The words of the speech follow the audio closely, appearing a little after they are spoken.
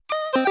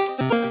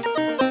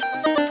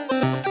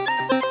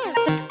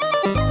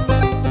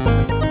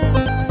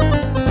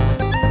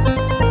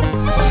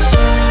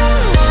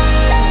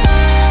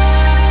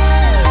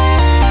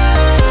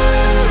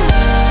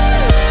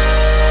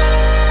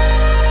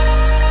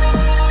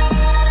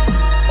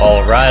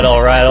All right,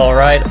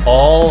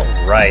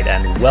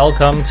 and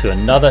welcome to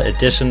another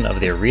edition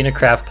of the Arena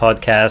Craft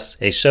Podcast,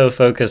 a show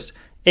focused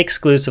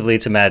exclusively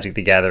to Magic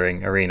the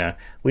Gathering Arena.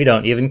 We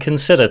don't even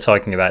consider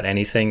talking about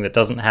anything that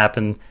doesn't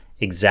happen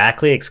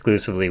exactly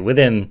exclusively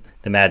within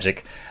the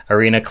Magic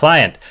Arena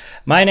client.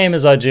 My name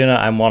is Arjuna,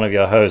 I'm one of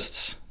your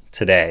hosts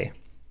today.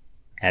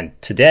 And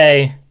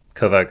today,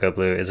 Covert Go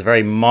Blue is a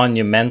very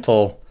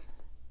monumental,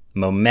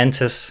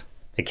 momentous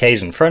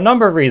occasion for a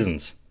number of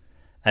reasons.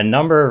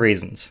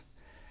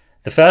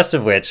 The first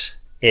of which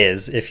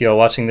is, if you're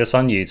watching this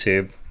on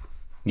YouTube,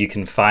 you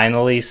can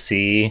finally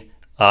see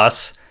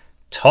us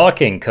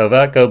talking.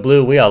 Covert Go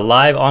Blue, we are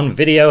live on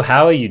video.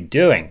 How are you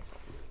doing?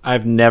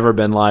 I've never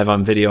been live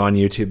on video on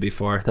YouTube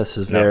before. This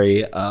is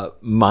very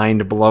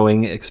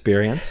mind-blowing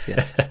experience.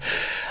 Yes.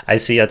 I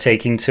see you're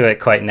taking to it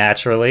quite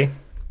naturally.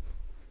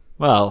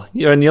 Well,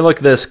 when you look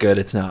this good,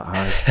 it's not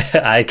hard.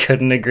 I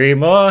couldn't agree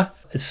more.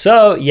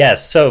 So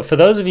for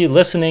those of you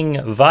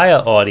listening via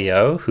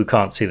audio who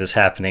can't see this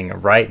happening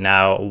right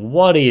now,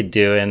 what are you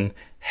doing?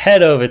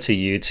 Head over to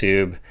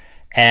YouTube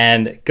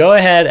and go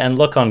ahead and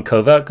look on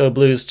Covert Go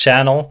Blue's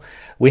channel.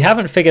 We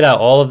haven't figured out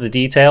all of the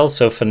details,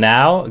 so for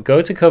now,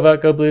 go to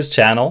Covert Go Blue's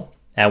channel,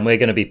 and we're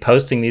going to be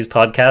posting these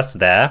podcasts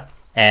there,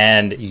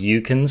 and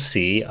you can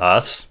see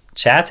us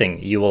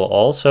chatting. You will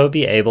also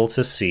be able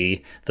to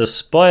see the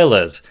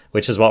spoilers,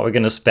 which is what we're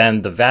going to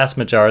spend the vast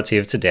majority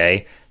of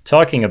today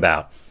talking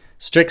about.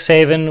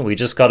 Strixhaven, we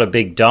just got a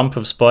big dump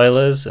of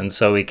spoilers, and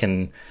so we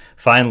can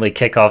finally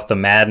kick off the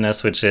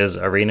madness, which is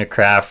Arena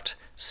Craft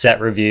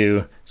set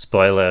review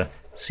spoiler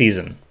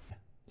season.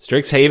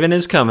 Strixhaven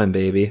is coming,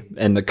 baby,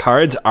 and the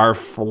cards are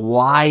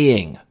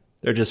flying.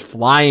 They're just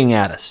flying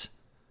at us,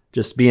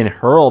 just being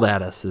hurled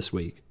at us this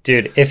week.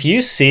 Dude, if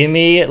you see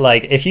me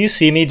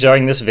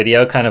during this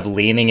video kind of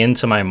leaning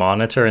into my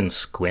monitor and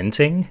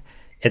squinting,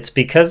 it's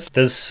because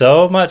there's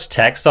so much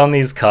text on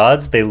these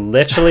cards, they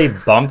literally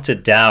bumped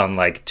it down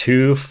like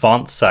 2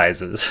 font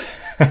sizes.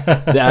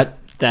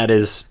 That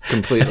is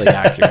completely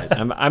accurate.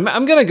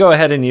 I'm going to go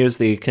ahead and use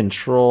the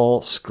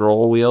control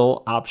scroll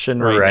wheel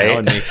option right now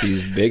and make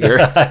these bigger.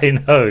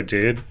 I know,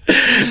 dude.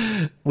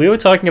 We were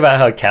talking about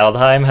how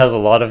Kaldheim has a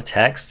lot of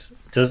text.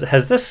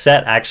 Has this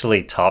set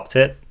actually topped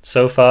it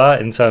so far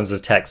in terms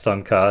of text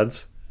on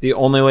cards? The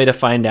only way to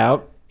find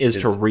out is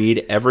to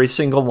read every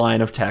single line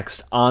of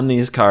text on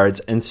these cards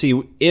and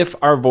see if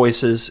our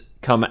voices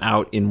come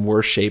out in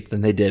worse shape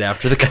than they did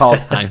after the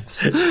Kaldheims.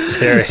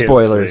 Seriously.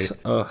 Spoilers.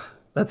 Ugh.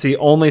 That's the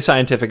only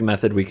scientific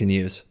method we can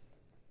use.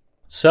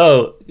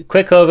 So,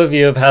 quick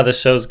overview of how the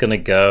show's going to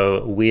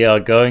go. We are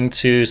going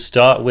to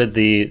start with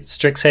the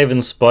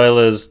Strixhaven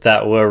spoilers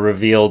that were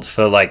revealed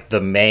for like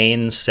the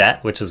main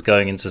set, which is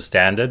going into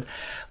standard.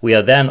 We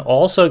are then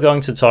also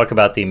going to talk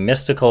about the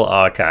Mystical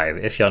Archive.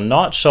 If you're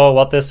not sure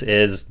what this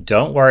is,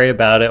 don't worry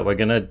about it. We're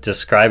going to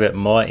describe it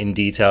more in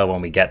detail when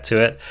we get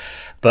to it.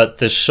 But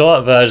the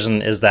short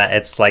version is that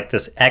it's like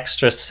this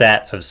extra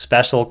set of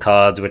special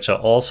cards which are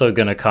also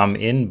going to come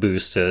in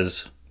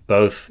boosters,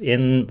 both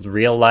in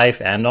real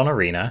life and on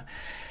Arena.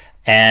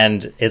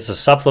 And it's a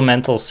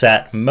supplemental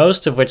set,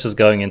 most of which is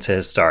going into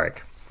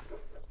Historic.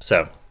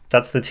 So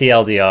that's the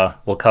TLDR.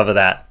 We'll cover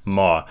that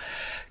more.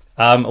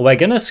 We're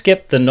going to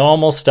skip the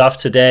normal stuff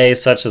today,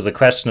 such as the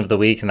question of the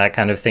week and that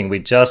kind of thing.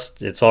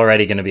 It's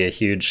already going to be a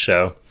huge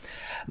show.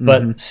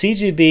 But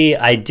CGB,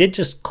 I did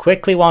just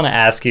quickly want to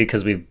ask you,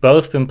 because we've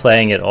both been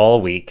playing it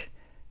all week,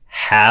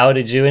 how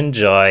did you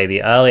enjoy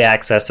the early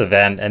access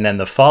event and then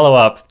the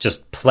follow-up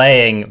just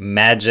playing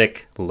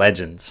Magic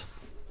Legends?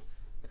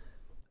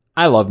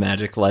 I love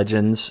Magic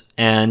Legends,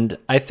 and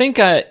I think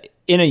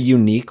in a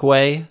unique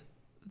way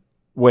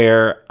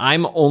where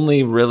I'm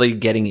only really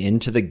getting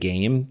into the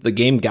game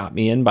got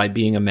me in by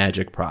being a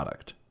Magic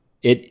product.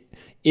 It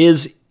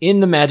is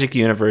in the Magic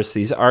universe.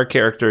 These are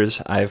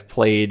characters I've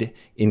played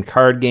in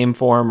card game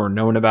form or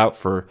known about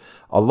for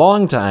a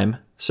long time.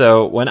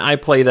 So when I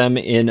play them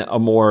in a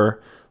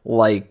more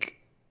like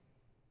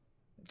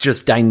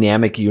just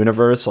dynamic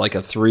universe, like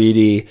a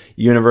 3D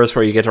universe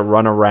where you get to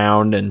run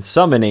around and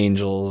summon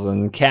angels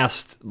and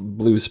cast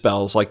blue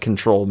spells like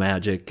control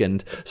magic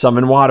and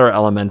summon water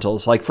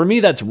elementals. Like for me,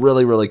 that's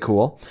really, really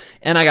cool.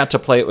 And I got to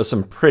play it with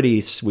some pretty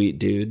sweet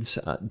dudes,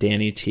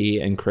 Danny T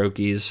and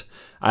Croakies.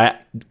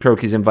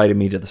 Croakies invited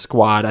me to the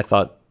squad.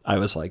 I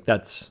was like,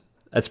 that's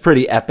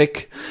pretty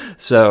epic.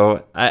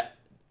 So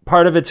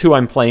part of it's who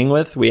I'm playing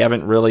with. We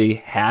haven't really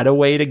had a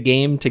way to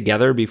game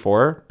together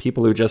before.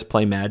 People who just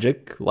play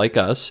Magic like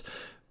us,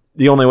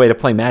 the only way to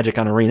play Magic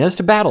on Arena is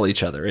to battle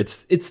each other.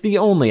 It's the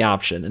only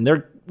option.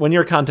 And when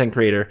you're a content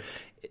creator,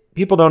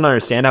 people don't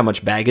understand how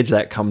much baggage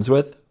that comes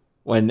with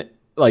when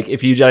like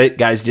if you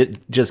guys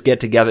just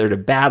get together to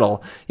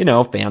battle, you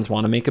know, fans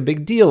want to make a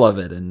big deal of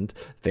it, and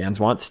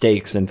fans want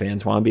stakes, and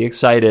fans want to be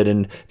excited,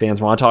 and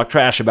fans want to talk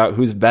trash about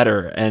who's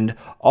better, and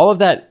all of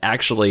that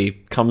actually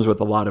comes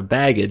with a lot of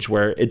baggage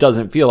where it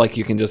doesn't feel like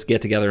you can just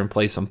get together and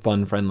play some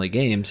fun, friendly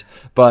games.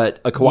 But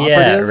a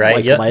cooperative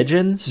like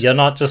Legends, you're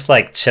not just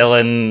like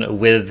chilling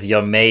with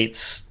your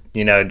mates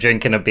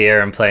drinking a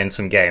beer and playing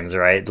some games,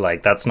 right?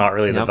 Like, that's not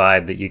really the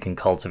vibe that you can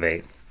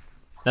cultivate.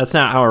 That's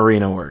not how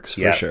Arena works,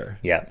 for sure.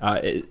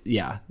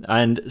 Yeah.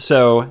 And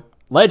so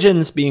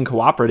Legends being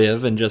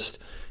cooperative and just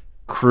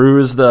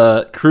cruise in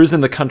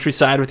the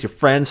countryside with your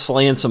friends,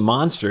 slaying some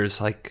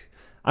monsters, like,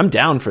 I'm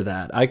down for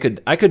that. I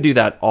could do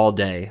that all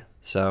day.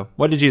 So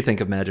what did you think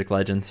of Magic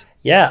Legends?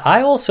 Yeah,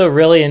 I also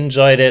really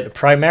enjoyed it,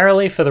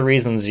 primarily for the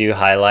reasons you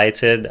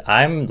highlighted.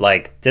 I'm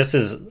like, this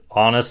is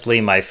honestly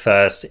my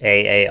first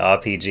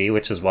AARPG,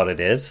 which is what it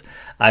is.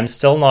 I'm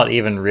still not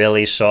even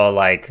really sure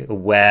like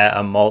where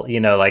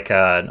like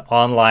an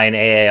online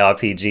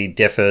AARPG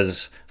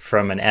differs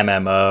from an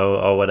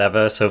MMO or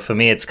whatever. So for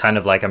me, it's kind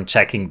of like I'm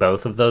checking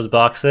both of those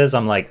boxes.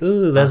 I'm like,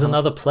 ooh, there's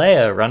another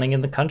player running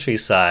in the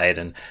countryside,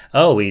 and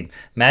oh, we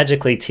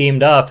magically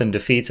teamed up and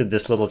defeated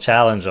this little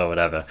challenge or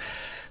whatever.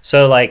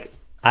 So like,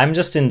 I'm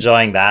just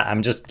enjoying that.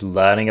 I'm just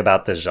learning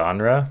about the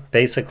genre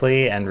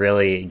basically and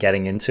really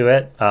getting into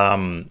it.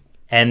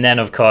 And then,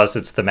 of course,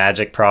 it's the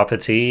Magic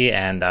property,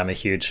 and I'm a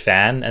huge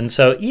fan. And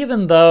so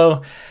even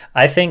though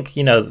I think,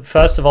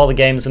 first of all, the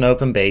game's an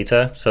open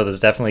beta, so there's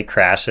definitely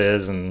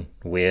crashes and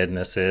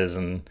weirdnesses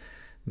and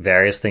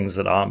various things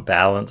that aren't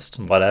balanced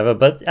and whatever,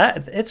 but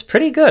it's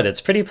pretty good. It's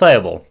pretty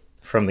playable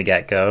from the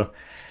get-go.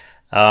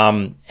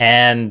 And,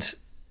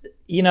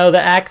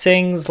 the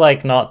acting's,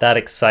 like, not that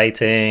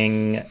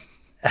exciting.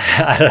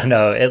 I don't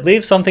know. It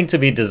leaves something to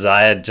be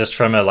desired just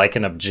from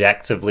an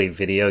objectively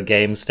video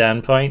game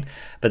standpoint.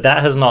 But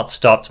that has not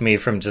stopped me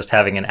from just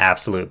having an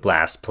absolute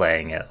blast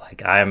playing it.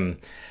 Like,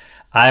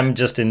 I'm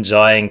just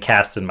enjoying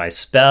casting my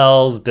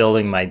spells,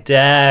 building my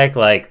deck.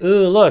 Like,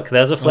 ooh, look,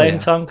 there's a Flame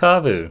Tongue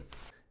Kavu.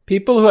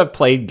 People who have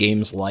played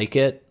games like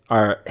it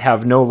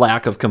have no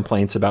lack of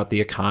complaints about the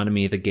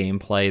economy, the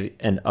gameplay,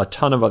 and a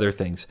ton of other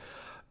things.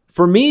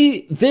 For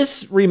me,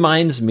 this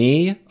reminds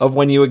me of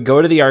when you would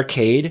go to the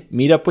arcade,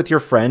 meet up with your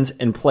friends,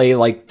 and play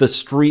like the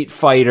Street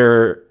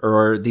Fighter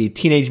or the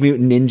Teenage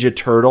Mutant Ninja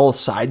Turtle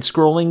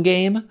side-scrolling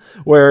game,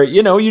 where,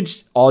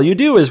 all you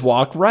do is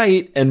walk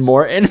right and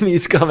more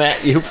enemies come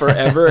at you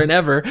forever and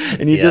ever,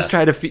 and you just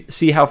try to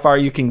see how far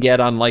you can get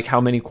on like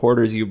how many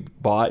quarters you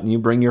bought, and you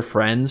bring your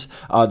friends.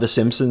 The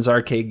Simpsons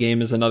arcade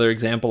game is another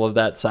example of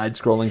that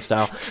side-scrolling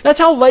style. That's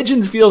how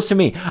Legends feels to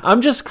me.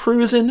 I'm just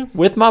cruising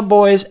with my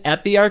boys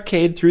at the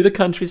arcade through the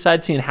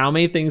countryside, seeing how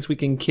many things we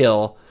can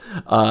kill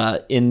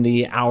in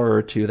the hour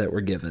or two that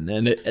we're given,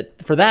 and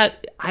for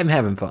that, I'm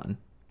having fun.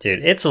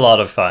 Dude, it's a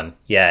lot of fun.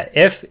 Yeah,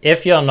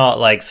 if you're not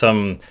like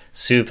some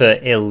super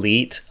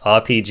elite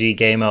RPG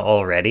gamer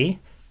already,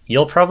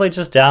 you'll probably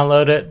just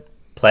download it,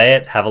 play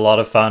it, have a lot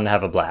of fun,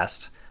 have a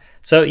blast.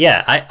 So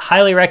yeah, I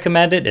highly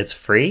recommend it. It's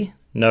free.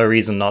 No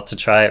reason not to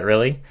try it,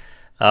 really.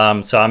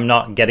 So I'm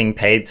not getting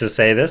paid to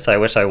say this. I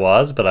wish I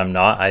was, but I'm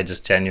not. I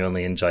just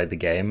genuinely enjoyed the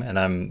game, and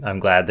I'm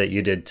glad that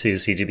you did too,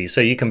 CGB.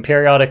 So you can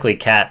periodically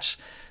catch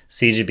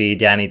CGB,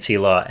 Danny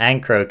T-Law,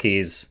 and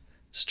Crokies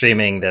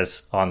streaming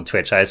this on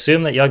Twitch. I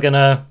assume that you're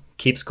gonna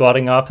keep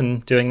squatting up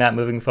and doing that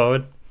moving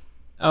forward?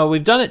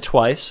 We've done it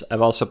twice.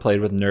 I've also played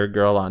with Nerd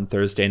Girl on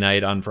Thursday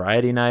night on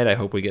Variety Night. I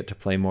hope we get to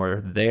play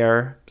more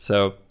there.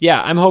 So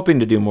yeah, I'm hoping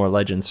to do more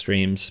Legend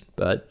streams,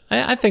 but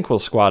I think we'll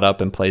squat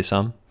up and play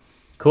some.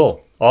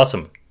 Cool.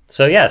 Awesome.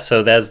 So yeah,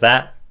 so there's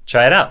that.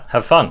 Try it out.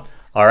 Have fun.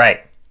 All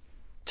right.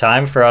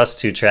 Time for us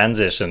to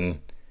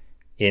transition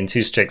into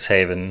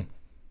Strixhaven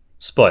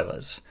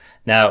spoilers.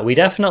 Now, we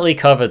definitely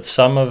covered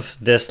some of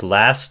this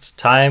last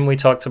time we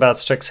talked about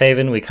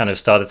Strixhaven. We kind of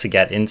started to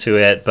get into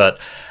it, but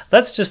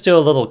let's just do a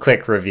little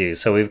quick review.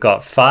 So we've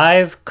got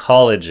 5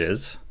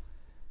 colleges,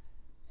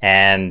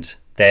 and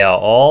they are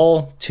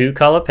all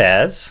 2-color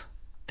pairs.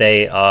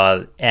 They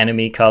are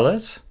enemy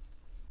colors.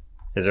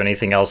 Is there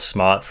anything else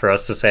smart for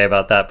us to say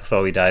about that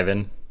before we dive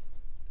in?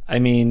 I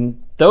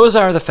mean, those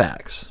are the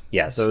facts.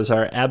 Yes. Those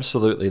are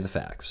absolutely the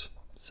facts.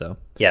 So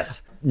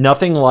yes.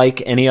 Nothing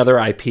like any other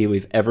IP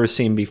we've ever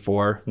seen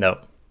before. No.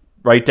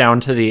 Right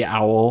down to the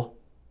owl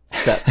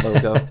set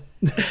logo.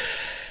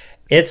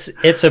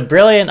 It's a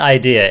brilliant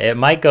idea. It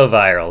might go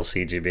viral,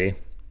 CGB.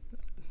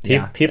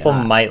 People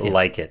might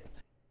like it.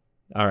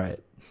 All right.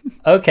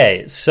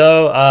 Okay,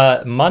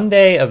 so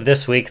Monday of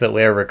this week that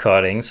we're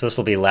recording, so this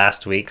will be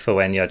last week for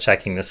when you're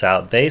checking this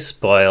out, they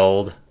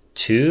spoiled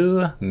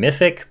 2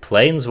 mythic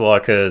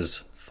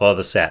planeswalkers for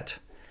the set.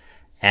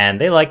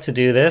 And they like to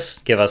do this,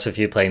 give us a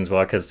few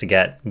planeswalkers to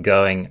get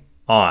going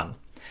on.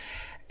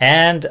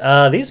 And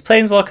these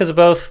planeswalkers are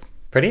both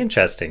pretty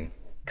interesting.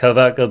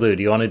 Covert Go Blue,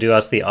 do you want to do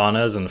us the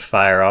honors and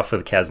fire off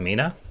with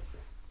Kasmina?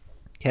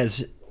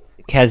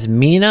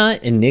 Kasmina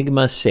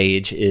Enigma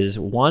Sage is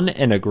 1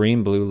 and a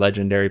green-blue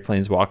legendary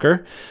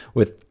planeswalker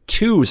with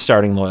 2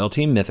 starting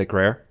loyalty, mythic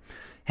rare.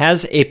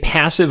 Has a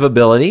passive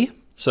ability,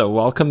 so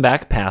welcome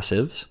back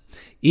passives.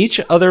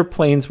 Each other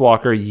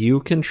planeswalker you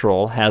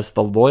control has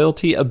the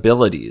loyalty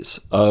abilities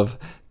of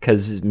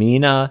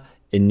Kasmina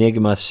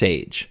Enigma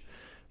Sage.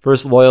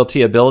 First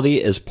loyalty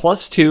ability is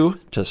 +2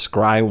 to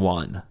scry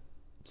 1.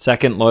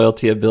 Second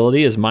loyalty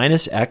ability is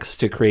 -X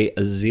to create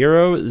a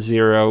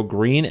 0/0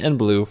 green and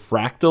blue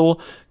fractal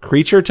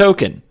creature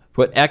token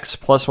Put X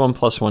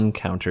 +1/+1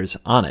 counters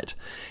on it.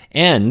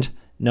 And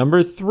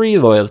number 3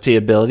 loyalty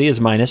ability is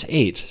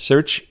 -8.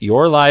 Search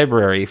your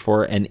library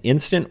for an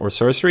instant or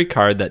sorcery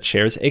card that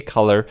shares a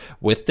color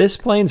with this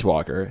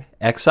planeswalker.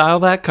 Exile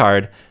that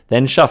card,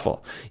 then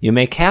shuffle. You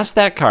may cast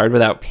that card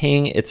without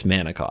paying its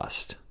mana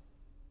cost.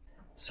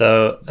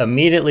 So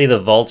immediately the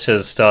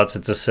vultures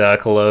started to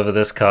circle over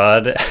this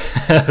card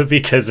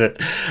because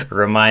it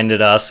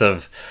reminded us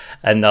of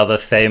another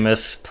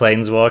famous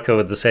planeswalker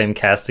with the same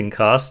casting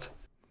cost.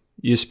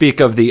 You speak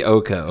of the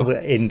Oko.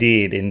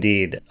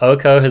 Indeed.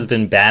 Oko has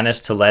been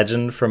banished to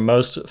Legend from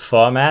most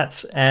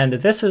formats, and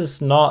this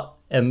is not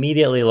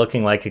immediately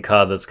looking like a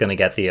card that's going to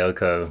get the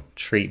Oko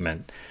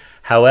treatment.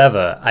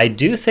 However, I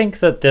do think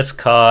that this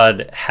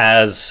card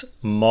has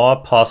more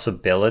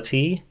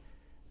possibility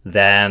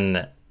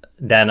than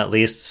at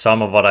least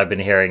some of what I've been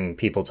hearing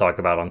people talk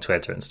about on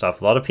Twitter and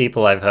stuff. A lot of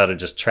people I've heard are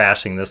just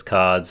trashing this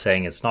card,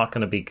 saying it's not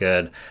going to be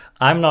good.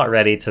 I'm not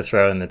ready to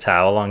throw in the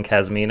towel on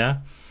Kasmina.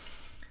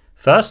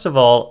 First of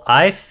all,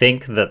 I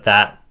think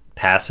that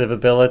passive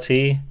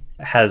ability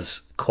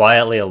has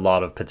quietly a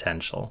lot of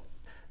potential.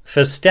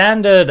 For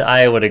Standard,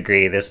 I would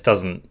agree.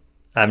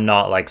 I'm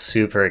not like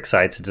super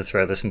excited to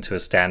throw this into a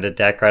Standard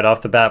deck right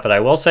off the bat, but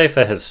I will say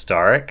for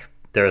Historic,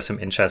 there are some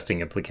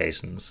interesting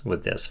implications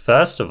with this.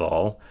 First of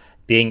all,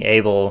 being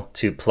able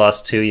to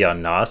 +2 your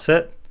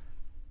Narset.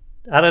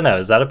 I don't know,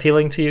 is that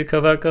appealing to you,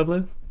 Covert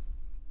Goblin?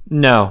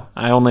 No,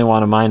 I only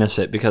want to minus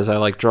it because I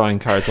like drawing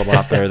cards a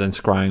lot better than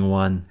scrying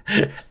 1.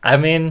 I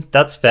mean,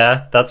 that's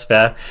fair.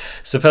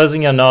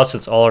 Supposing your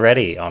Narset's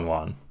already on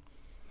 1.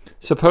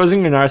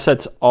 Supposing your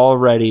Narset's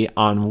already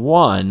on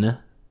 1,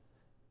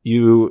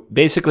 you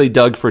basically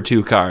dug for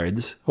 2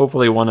 cards.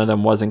 Hopefully one of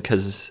them wasn't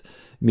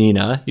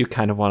Kasmina. You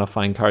kind of want to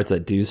find cards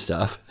that do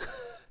stuff.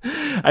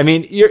 I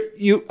mean,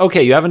 you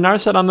have a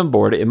Narset on the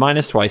board, it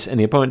minus twice, and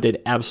the opponent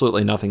did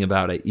absolutely nothing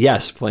about it.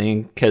 Yes,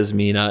 playing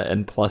Kasmina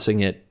and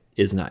plussing it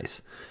is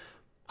nice.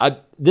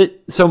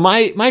 So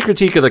my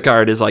critique of the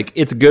card is like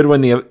it's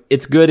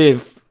good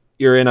if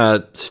you're in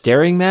a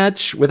staring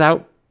match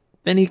without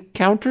any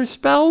counter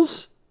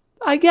spells,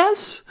 I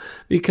guess,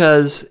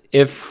 because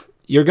if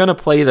you're going to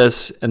play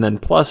this and then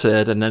plus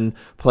it and then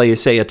play,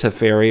 say, a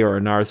Teferi or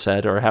a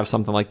Narset or have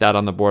something like that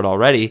on the board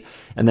already,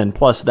 and then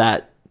plus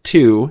that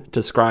 2 to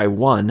scry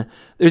 1,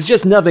 there's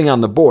just nothing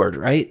on the board,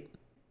 right?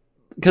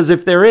 Because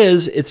if there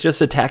is, it's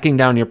just attacking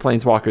down your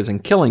planeswalkers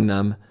and killing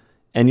them,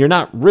 and you're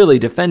not really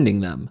defending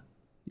them.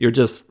 You're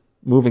just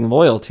moving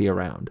loyalty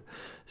around.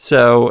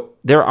 So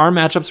there are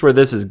matchups where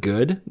this is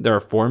good. There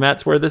are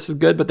formats where this is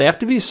good, but they have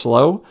to be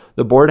slow.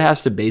 The board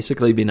has to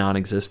basically be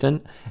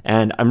non-existent,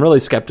 and I'm really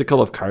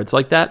skeptical of cards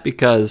like that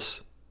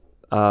because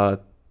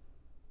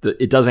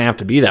it doesn't have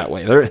to be that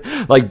way.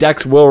 Like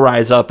decks will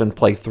rise up and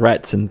play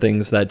threats and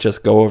things that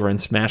just go over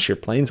and smash your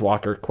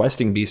planeswalker.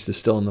 Questing Beast is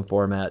still in the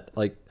format.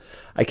 Like,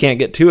 I can't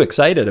get too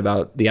excited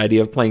about the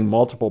idea of playing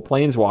multiple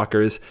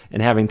planeswalkers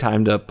and having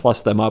time to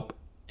plus them up,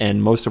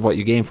 and most of what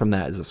you gain from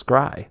that is a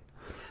scry.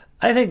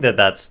 I think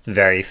that's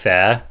very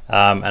fair,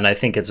 and I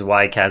think it's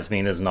why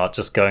Kasmina is not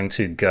just going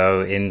to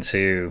go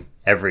into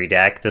every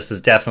deck. This is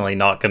definitely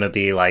not going to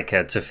be like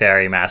a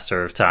Teferi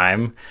Master of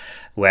Time,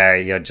 where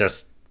you're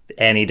just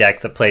any deck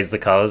that plays the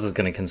colors is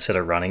going to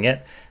consider running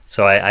it.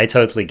 So I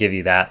totally give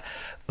you that.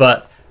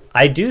 But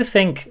I do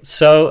think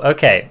so.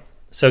 Okay,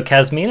 so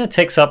Kasmina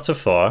ticks up to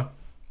 4,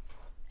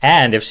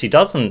 and if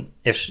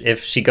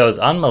she goes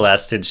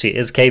unmolested, she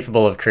is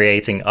capable of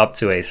creating up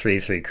to a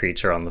 3/3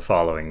 creature on the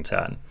following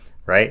turn,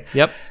 right?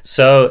 Yep.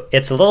 So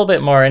it's a little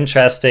bit more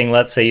interesting.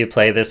 Let's say you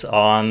play this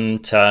on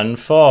turn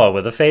 4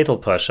 with a Fatal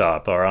Push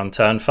up, or on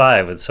turn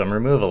 5 with some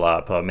removal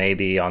up, or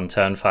maybe on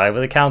turn 5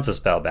 with a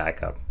counterspell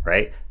backup,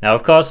 right? Now,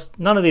 of course,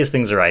 none of these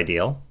things are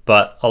ideal,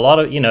 but a lot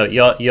of,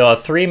 your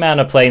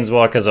 3-mana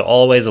planeswalkers are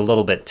always a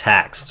little bit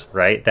taxed,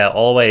 right? They're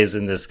always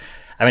in this,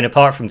 I mean,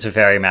 apart from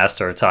Teferi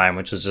Master of Time,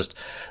 which is just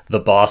the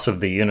boss of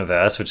the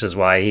universe, which is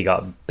why he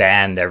got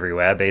banned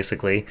everywhere,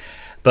 basically.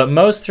 But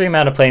most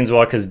 3-mana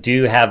planeswalkers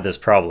do have this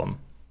problem.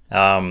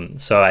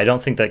 So I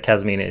don't think that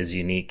Kasmina is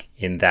unique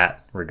in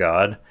that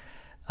regard.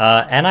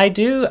 And I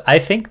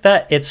think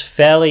that it's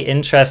fairly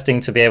interesting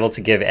to be able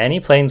to give any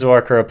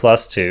planeswalker a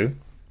 +2,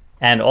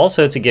 and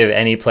also to give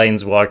any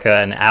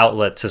planeswalker an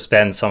outlet to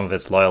spend some of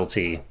its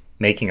loyalty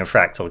making a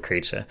fractal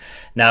creature.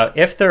 Now,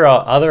 if there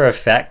are other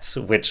effects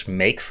which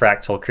make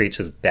fractal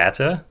creatures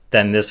better,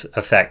 then this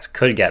effect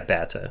could get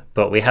better.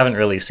 But we haven't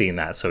really seen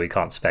that, so we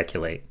can't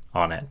speculate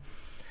on it.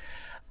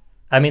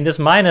 I mean, this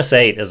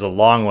 -8 is a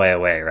long way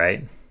away,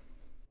 right?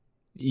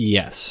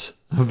 Yes.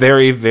 A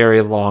very,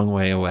 very long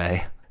way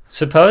away.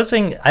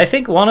 I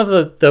think one of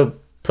the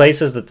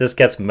places that this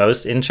gets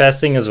most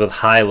interesting is with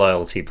high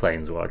loyalty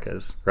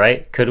planeswalkers,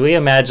 right? Could we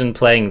imagine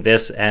playing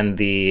this and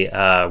the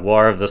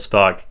War of the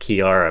Spark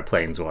Kiora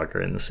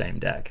planeswalker in the same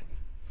deck?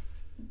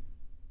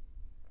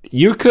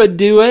 You could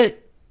do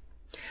it.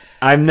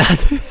 I'm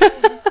not...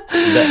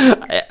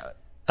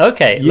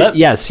 Okay,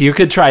 yes, you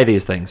could try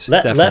these things.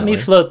 Let me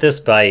float this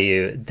by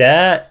you.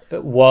 There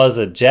was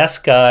a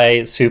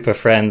Jeskai Super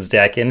Friends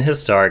deck in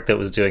Historic that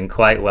was doing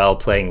quite well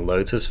playing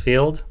Lotus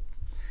Field.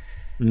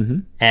 Mm-hmm.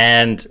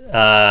 And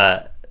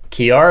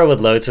Kiara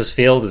with Lotus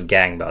Field is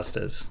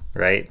gangbusters,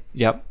 right?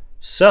 Yep.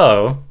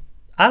 So,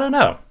 I don't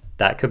know.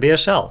 That could be a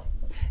shell.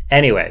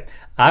 Anyway,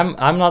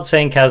 I'm not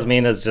saying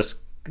Kasmina's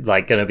just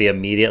like going to be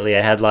immediately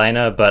a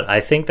headliner, but I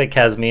think that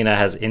Kasmina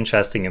has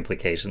interesting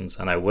implications,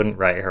 and I wouldn't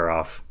write her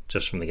off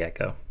just from the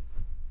get-go.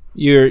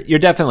 You're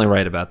definitely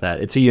right about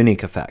that. It's a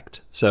unique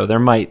effect, so there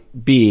might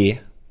be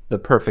the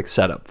perfect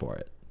setup for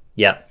it.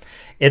 Yeah,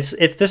 this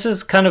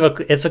is kind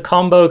of it's a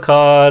combo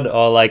card,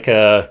 or like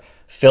a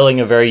filling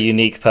a very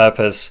unique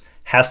purpose.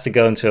 Has to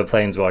go into a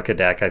Planeswalker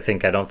deck. I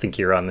don't think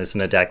you run this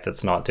in a deck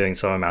that's not doing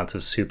some amount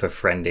of super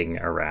friending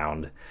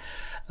around.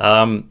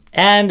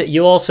 And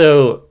you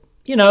also,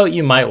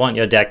 you might want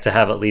your deck to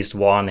have at least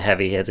one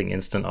heavy hitting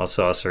instant or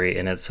sorcery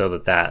in it so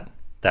that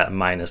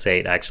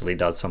 -8 actually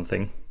does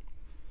something.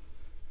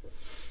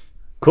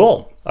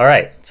 Cool. All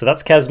right. So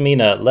that's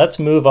Kasmina. Let's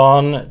move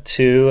on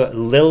to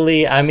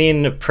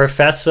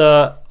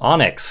Professor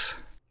Onyx.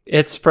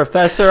 It's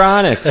Professor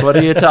Onyx. What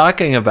are you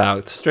talking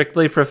about?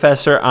 Strictly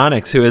Professor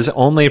Onyx, who is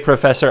only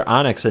Professor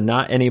Onyx and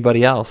not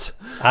anybody else.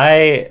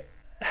 I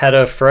had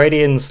a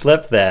Freudian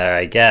slip there,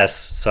 I guess.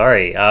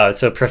 Sorry.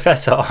 So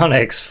Professor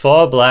Onyx,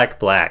 4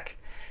 black,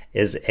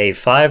 is a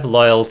 5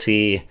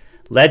 loyalty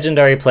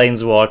legendary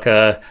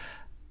planeswalker,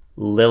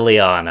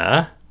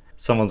 Liliana.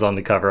 Someone's on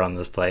the cover on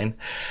this plane.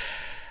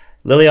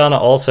 Liliana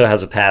also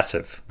has a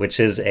passive, which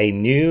is a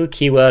new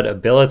keyword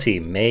ability,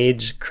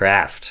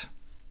 Magecraft.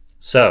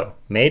 So,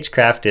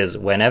 Magecraft is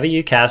whenever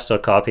you cast or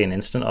copy an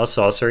instant or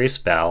sorcery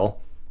spell,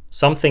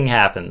 something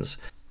happens.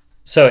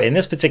 So, in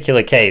this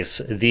particular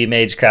case, the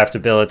Magecraft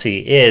ability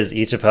is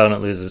each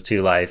opponent loses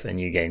 2 life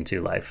and you gain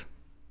 2 life.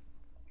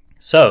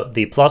 So,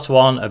 the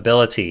 +1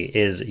 ability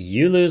is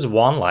you lose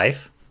 1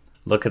 life,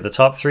 look at the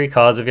top 3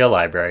 cards of your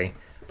library,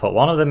 put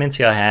 1 of them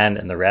into your hand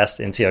and the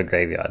rest into your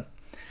graveyard.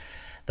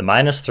 The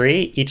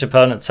 -3, each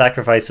opponent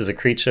sacrifices a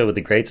creature with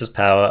the greatest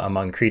power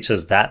among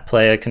creatures that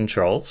player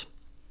controls.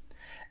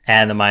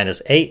 And the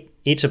 -8,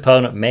 each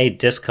opponent may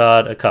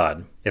discard a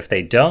card. If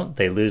they don't,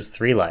 they lose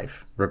 3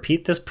 life.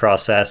 Repeat this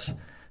process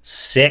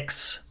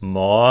 6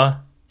 more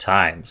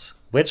times,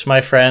 which, my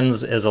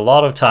friends, is a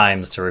lot of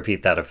times to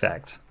repeat that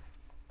effect.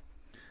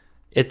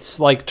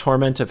 It's like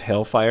Torment of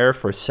Hailfire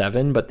for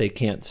 7, but they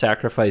can't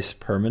sacrifice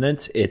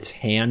permanents. It's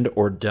Hand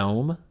or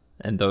Dome,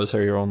 and those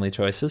are your only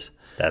choices.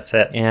 That's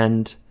it.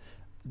 And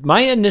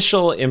my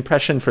initial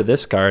impression for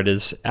this card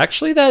is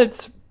actually that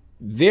it's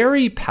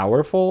very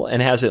powerful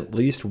and has at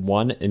least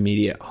 1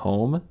 immediate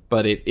home,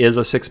 but it is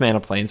a 6-mana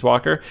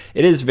planeswalker.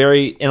 It is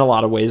very, in a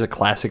lot of ways, a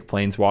classic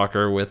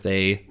planeswalker with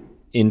a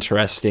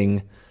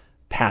interesting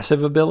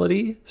passive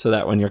ability, so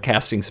that when you're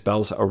casting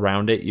spells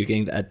around it, you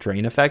gain that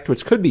drain effect,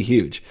 which could be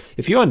huge.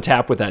 If you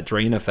untap with that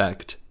drain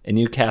effect and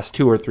you cast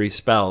 2 or 3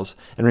 spells,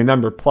 and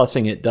remember,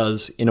 plussing it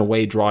does, in a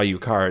way, draw you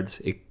cards.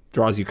 It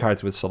draws you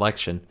cards with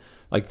selection.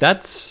 Like,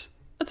 that's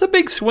a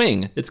big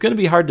swing. It's going to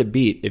be hard to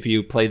beat if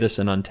you play this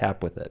and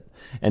untap with it.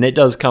 And it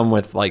does come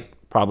with, like,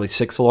 probably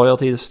 6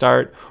 loyalty to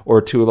start,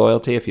 or 2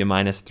 loyalty if you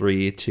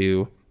 -3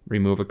 to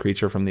remove a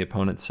creature from the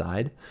opponent's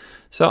side.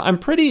 So I'm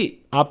pretty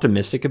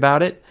optimistic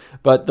about it,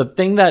 but the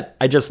thing that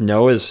I just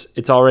know is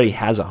it already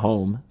has a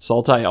home.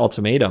 Sultai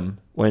Ultimatum.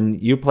 When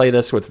you play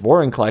this with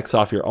Vorinclex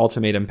off your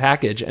Ultimatum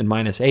package and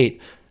 -8,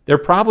 they're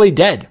probably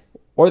dead,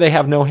 or they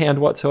have no hand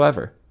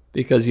whatsoever,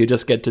 because you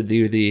just get to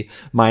do the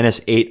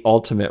 -8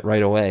 ultimate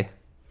right away.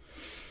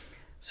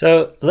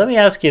 So let me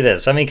ask you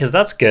this. I mean, because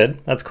that's good.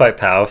 That's quite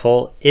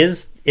powerful.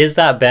 Is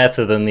that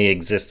better than the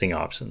existing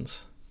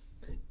options?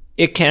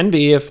 It can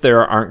be if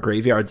there aren't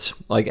graveyards.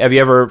 Like, have you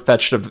ever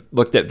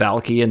looked at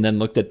Valky and then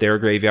looked at their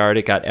graveyard?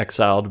 It got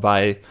exiled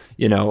by,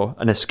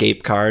 an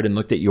escape card, and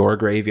looked at your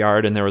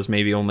graveyard and there was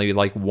maybe only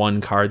like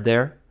 1 card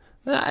there.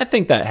 I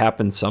think that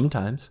happens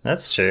sometimes.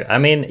 That's true. I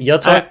mean, you're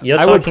talking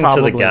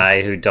to the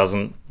guy who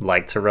doesn't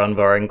like to run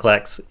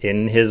Vorinclex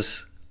in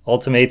his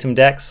ultimatum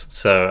decks.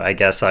 So I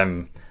guess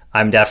I'm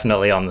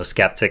definitely on the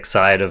skeptic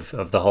side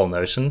of the whole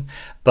notion.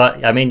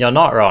 But I mean, you're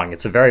not wrong.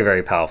 It's a very,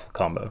 very powerful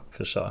combo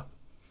for sure.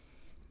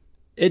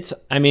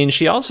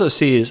 She also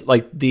sees,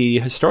 like, the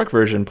historic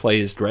version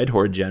plays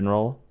Dreadhorde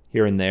General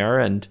here and there,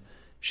 and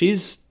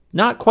she's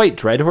not quite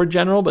Dreadhorde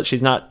General, but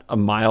she's not a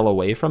mile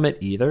away from it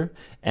either.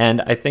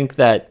 And I think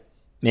that,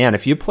 man,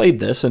 if you played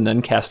this and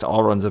then cast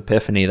Alrund's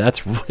Epiphany,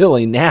 that's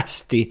really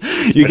nasty.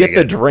 You get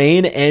the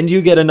drain, and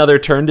you get another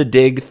turn to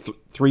dig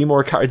 3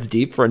 more cards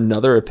deep for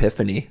another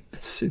Epiphany.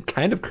 It's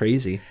kind of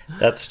crazy.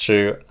 That's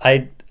true.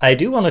 I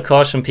do want to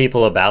caution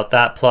people about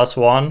that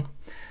 +1.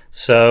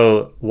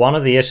 So one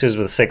of the issues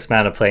with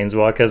 6-mana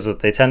planeswalkers is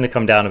that they tend to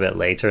come down a bit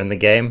later in the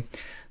game.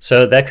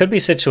 So there could be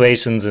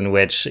situations in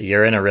which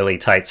you're in a really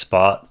tight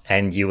spot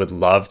and you would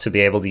love to be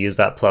able to use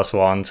that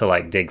 +1 to,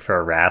 like, dig for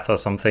a Wrath or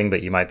something,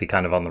 but you might be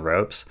kind of on the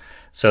ropes.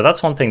 So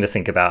that's one thing to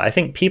think about. I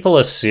think people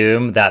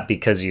assume that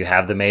because you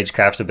have the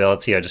Magecraft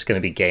ability, you're just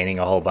going to be gaining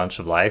a whole bunch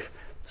of life.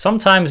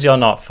 sometimes you're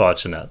not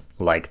fortunate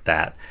like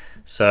that.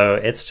 So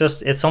it's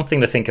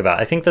something to think about.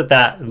 I think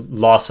that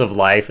loss of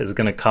life is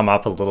going to come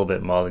up a little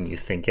bit more than you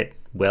think it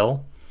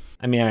will.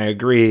 I mean, I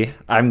agree.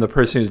 I'm the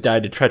person who's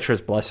died to treacherous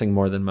blessing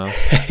more than most.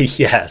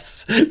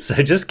 Yes. So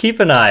just keep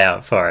an eye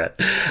out for it.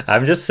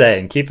 I'm just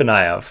saying, keep an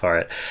eye out for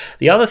it.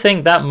 The other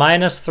thing, that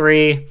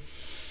 -3,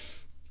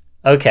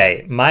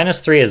 okay,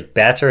 -3 is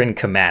better in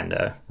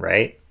Commander,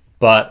 right?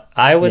 But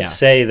I would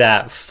say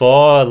that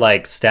for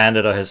like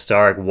standard or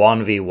historic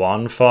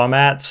 1v1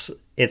 formats,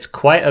 it's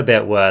quite a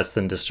bit worse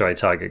than Destroy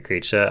Target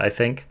Creature, I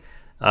think.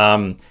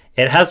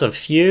 It has a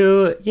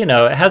few,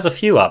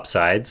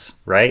 upsides,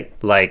 right?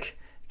 Like,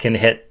 can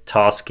hit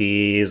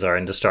Toskies or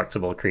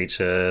indestructible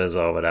creatures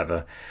or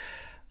whatever.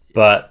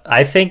 But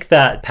I think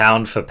that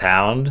pound for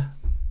pound,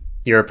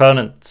 your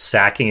opponent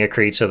sacking a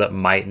creature that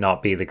might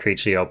not be the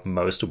creature you're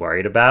most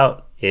worried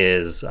about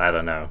is, I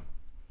don't know.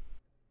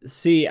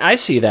 See, I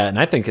see that, and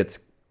I think it's,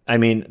 I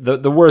mean,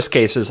 the worst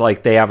case is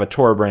like they have a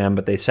Torbran,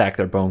 but they sack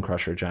their Bone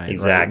Crusher Giant.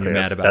 Exactly.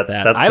 Right? That's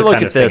that. the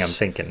kind of thing I'm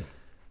thinking.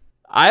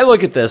 I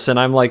look at this and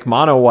I'm like,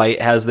 Mono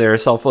White has their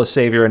Selfless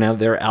Savior and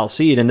their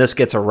Alseid, and this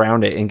gets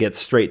around it and gets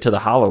straight to the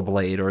Hollow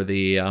Blade or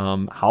the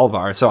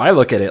Halvar. So I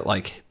look at it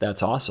like,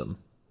 that's awesome.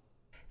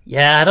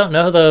 Yeah, I don't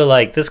know though.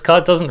 Like, this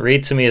card doesn't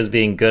read to me as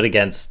being good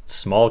against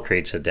small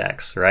creature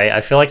decks, right?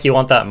 I feel like you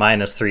want that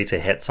 -3 to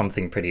hit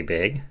something pretty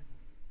big.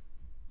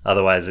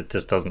 Otherwise, it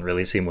just doesn't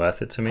really seem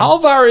worth it to me.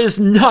 Halvar is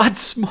not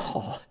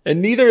small,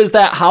 and neither is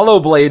that Hollow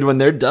Blade when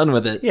they're done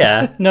with it.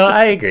 Yeah, no,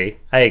 I agree.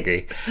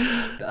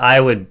 I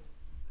would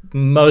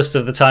most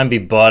of the time be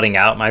botting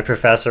out my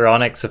Professor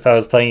Onyx if I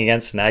was playing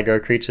against an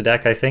aggro creature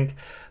deck, I think.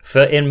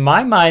 For in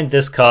my mind,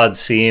 this card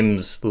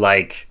seems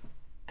like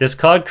this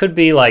card could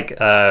be like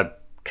a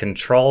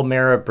control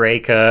mirror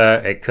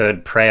breaker. It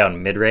could prey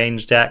on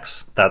mid-range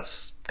decks.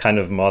 That's kind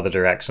of more the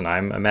direction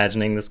I'm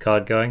imagining this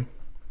card going.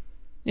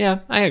 Yeah,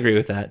 I agree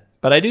with that.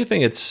 But I do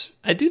think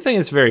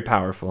it's very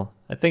powerful.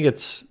 I think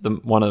it's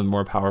one of the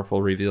more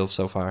powerful reveals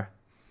so far.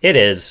 It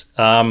is.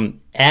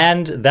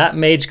 And that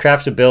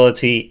Magecraft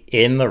ability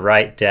in the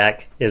right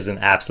deck is an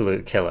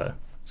absolute killer.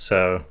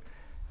 So,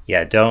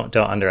 yeah, don't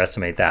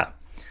underestimate that.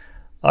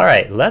 All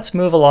right, let's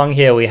move along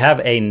here. We have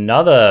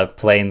another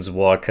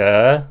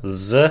Planeswalker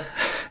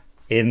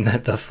in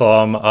the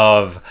form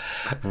of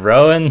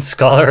Rowan,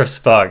 Scholar of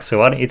Sparks. So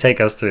why don't you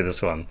take us through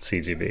this one,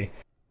 CGB?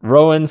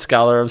 Rowan,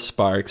 Scholar of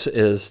Sparks,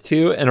 is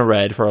 2 and a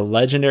red for a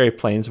legendary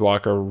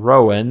Planeswalker.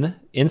 Rowan,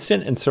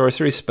 instant and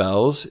sorcery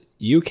spells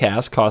you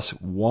cast costs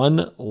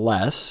 1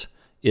 less,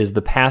 is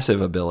the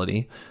passive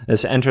ability.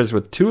 This enters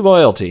with 2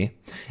 loyalty,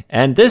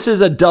 and this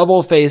is a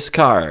double face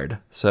card.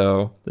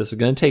 So this is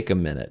going to take a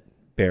minute.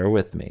 Bear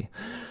with me.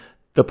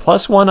 The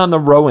 +1 on the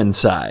Rowan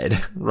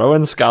side.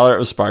 Rowan, Scholar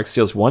of Sparks,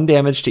 deals 1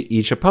 damage to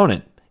each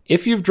opponent.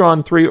 If you've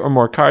drawn 3 or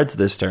more cards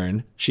this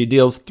turn, she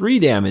deals 3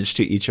 damage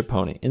to each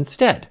opponent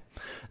instead.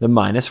 The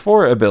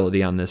 -4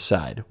 ability on this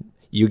side.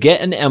 You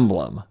get an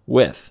emblem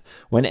with,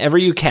 whenever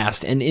you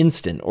cast an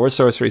instant or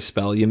sorcery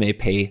spell, you may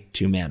pay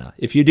 2 mana.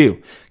 If you do,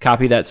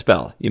 copy that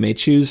spell. You may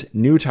choose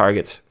new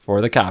targets for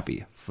the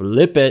copy.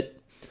 Flip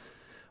it.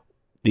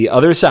 The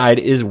other side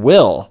is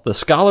Will, the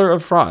Scholar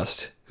of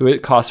Frost, who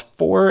it costs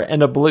 4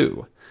 and a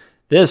blue.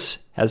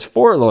 This has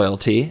 4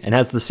 loyalty and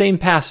has the same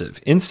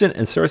passive. Instant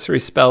and sorcery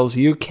spells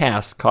you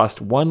cast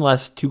cost 1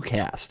 less to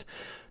cast.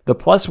 The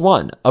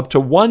 +1 up to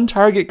 1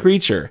 target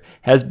creature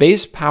has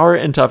base power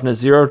and toughness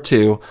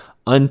 0-2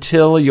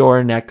 until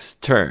your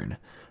next turn.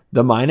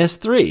 The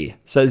 -3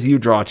 says you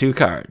draw 2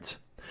 cards.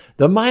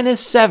 The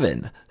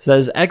 -7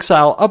 says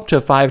exile up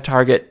to 5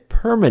 target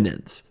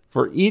permanents.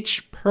 For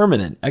each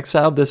permanent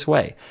exiled this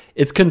way,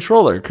 its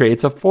controller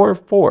creates a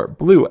 4/4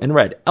 blue and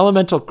red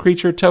elemental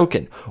creature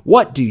token.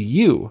 What do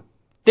you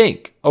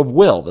think of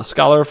Will, the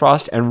Scholar of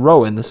Frost, and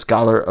Rowan, the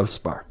Scholar of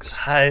Sparks?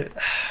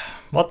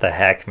 What the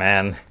heck,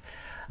 man?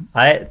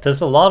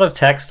 There's a lot of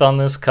text on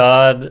this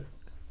card.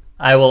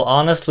 I will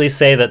honestly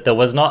say that there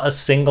was not a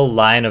single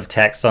line of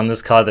text on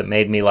this card that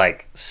made me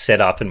like sit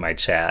up in my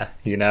chair,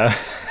 you know?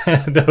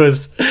 there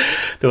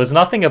was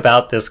nothing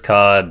about this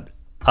card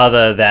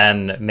other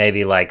than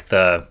maybe like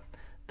the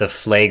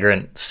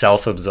flagrant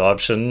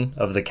self-absorption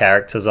of the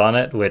characters on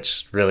it,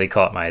 which really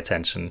caught my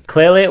attention.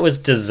 Clearly it was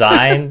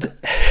designed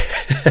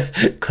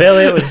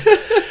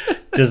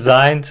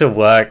to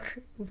work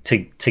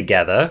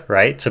together,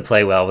 right? To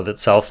play well with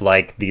itself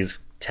like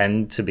these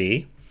tend to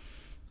be.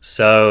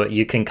 So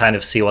you can kind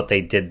of see what they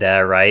did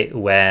there, right?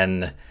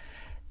 When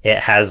it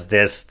has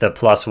the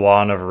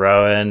 +1 of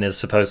Rowan is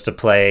supposed to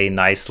play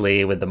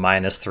nicely with the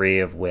 -3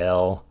 of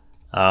Will.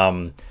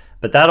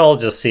 But that all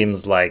just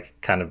seems like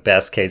kind of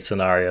best case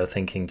scenario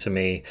thinking to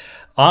me.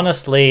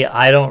 Honestly,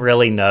 I don't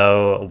really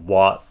know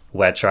what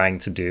we're trying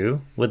to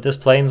do with this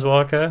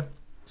Planeswalker.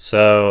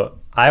 So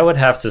I would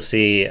have to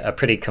see a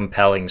pretty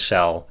compelling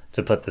shell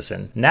to put this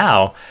in.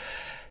 Now,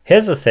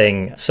 here's the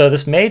thing. So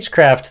this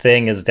Magecraft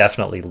thing is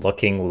definitely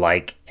looking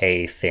like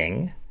a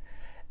thing.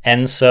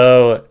 And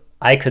so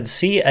I could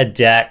see a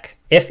deck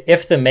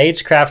if the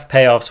Magecraft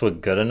payoffs were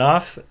good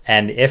enough,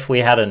 and if we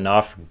had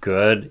enough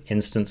good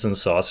instants and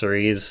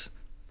sorceries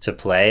to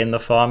play in the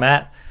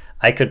format,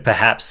 I could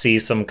perhaps see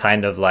some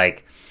kind of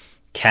like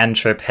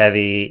cantrip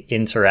heavy,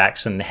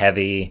 interaction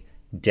heavy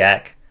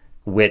deck,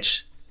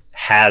 which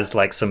has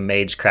like some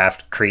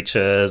Magecraft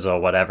creatures or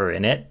whatever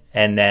in it,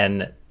 and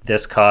then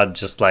this card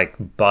just like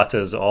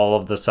butters all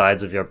of the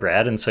sides of your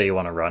bread, and so you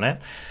want to run it.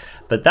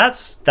 But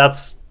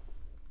that's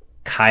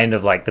kind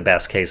of like the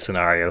best case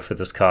scenario for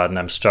this card, and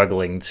I'm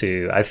struggling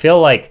to. I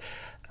feel like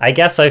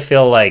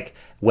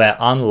we're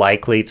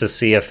unlikely to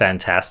see a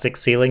fantastic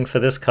ceiling for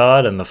this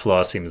card, and the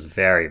floor seems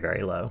very,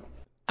 very low.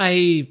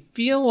 I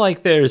feel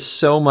like there's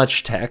so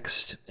much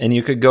text, and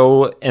you could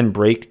go and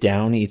break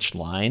down each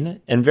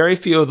line, and very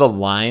few of the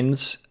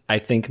lines I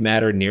think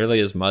matter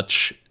nearly as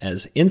much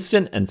as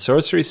instant and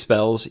sorcery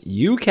spells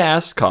you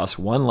cast cost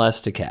 1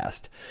 less to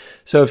cast.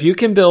 So if you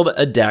can build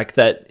a deck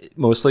that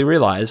mostly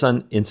relies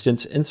on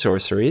instants and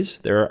sorceries,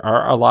 there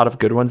are a lot of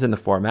good ones in the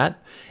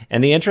format.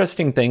 And the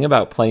interesting thing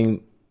about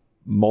playing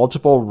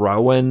multiple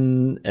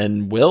Rowan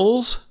and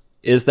Wills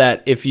is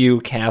that if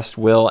you cast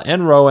Will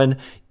and Rowan,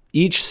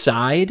 each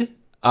side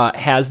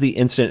has the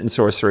instant and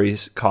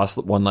sorceries cost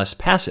 1 less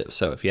passive.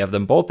 So if you have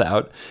them both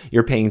out,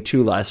 you're paying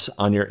 2 less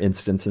on your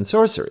instants and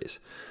sorceries.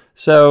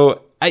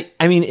 So,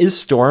 I mean, is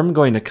Storm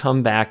going to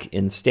come back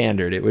in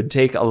Standard? It would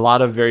take a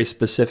lot of very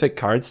specific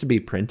cards to be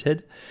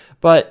printed,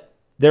 but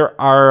there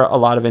are a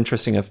lot of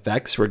interesting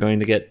effects. We're going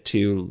to get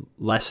to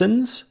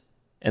lessons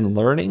and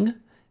learning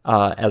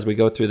as we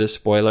go through this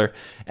spoiler,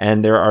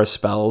 and there are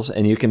spells,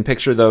 and you can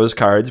picture those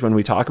cards when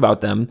we talk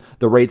about them.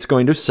 The rate's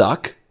going to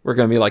suck. We're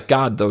going to be like,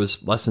 God,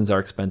 those lessons are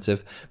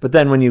expensive. But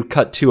then when you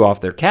cut 2 off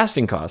their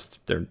casting cost,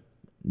 they're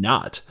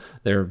not.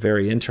 They're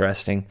very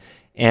interesting.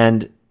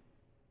 And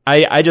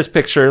I just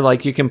picture,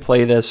 like, you can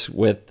play this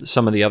with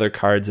some of the other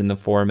cards in the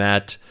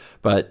format,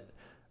 but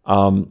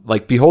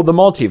like Behold the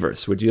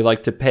Multiverse. Would you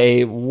like to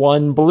pay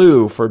 1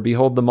 blue for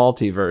Behold the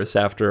Multiverse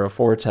after a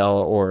foretell,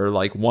 or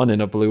like 1 in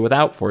a blue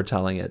without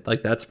foretelling it?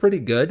 Like, that's pretty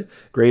good.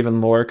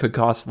 Graven Lore could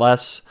cost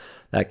less.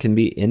 That can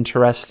be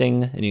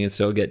interesting, and you can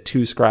still get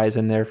 2 scries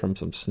in there from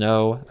some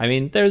snow. I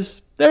mean, there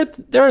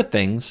are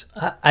things.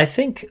 I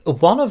think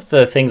one of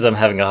the things I'm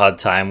having a hard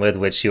time with,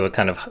 which you were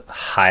kind of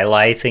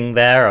highlighting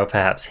there, or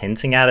perhaps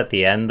hinting at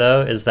the end,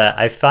 though, is that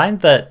I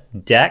find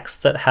that decks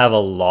that have a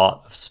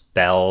lot of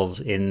spells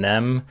in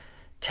them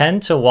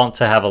tend to want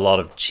to have a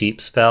lot of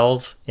cheap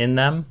spells in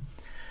them.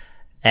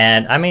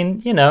 And I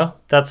mean, you know,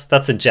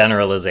 that's a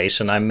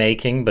generalization I'm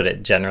making, but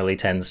it generally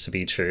tends to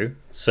be true.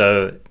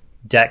 So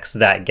decks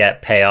that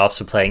get payoffs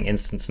for playing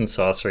instants and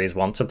sorceries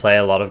want to play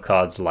a lot of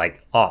cards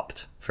like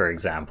Opt, for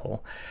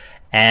example.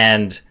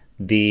 And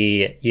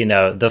the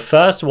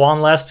first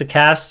 1 less to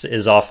cast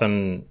is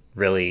often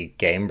really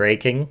game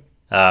breaking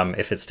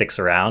if it sticks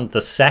around. The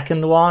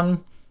second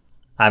one,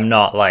 I'm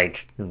not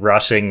like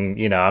rushing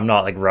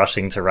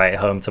to write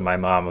home to my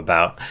mom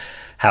about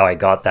how I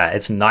got that.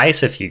 It's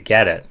nice if you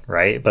get it,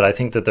 right? But I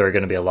think that there are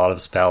going to be a lot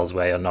of spells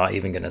where you're not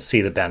even going to see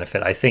the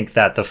benefit. I think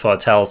that the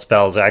foretell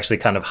spells actually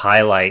kind of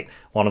highlight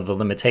one of the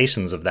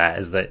limitations of that,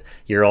 is that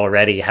you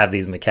already have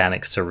these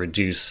mechanics to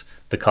reduce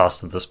the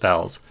cost of the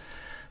spells.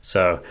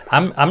 So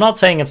I'm not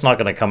saying it's not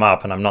going to come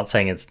up, and I'm not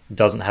saying it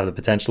doesn't have the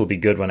potential to be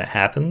good when it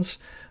happens,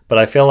 but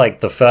I feel like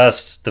the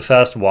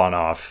first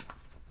one-off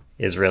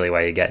is really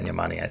where you're getting your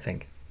money, I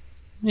think.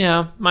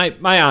 Yeah, my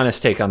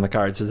honest take on the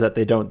cards is that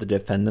they don't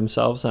defend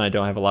themselves, and I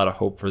don't have a lot of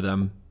hope for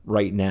them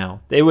right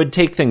now. They would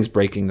take things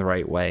breaking the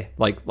right way.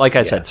 Like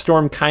I said,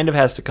 Storm kind of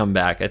has to come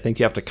back. I think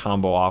you have to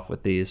combo off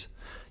with these.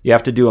 You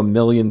have to do a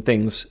million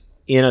things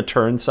in a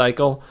turn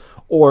cycle,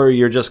 or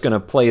you're just going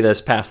to play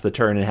this past the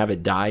turn and have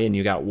it die, and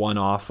you got 1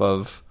 off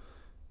of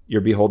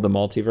your Behold the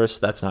Multiverse.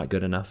 That's not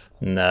good enough.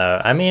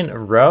 No, I mean,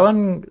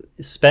 Rowan,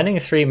 spending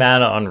 3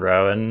 mana on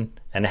Rowan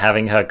and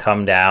having her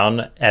come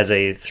down as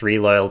a 3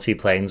 loyalty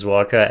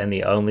planeswalker, and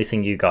the only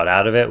thing you got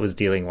out of it was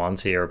dealing 1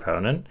 to your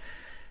opponent.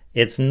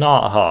 It's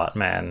not hot,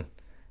 man.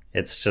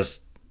 It's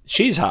just...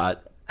 She's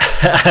hot.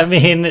 I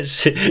mean,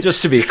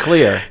 just to be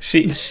clear,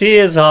 she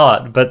is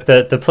hot, but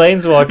the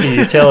planeswalker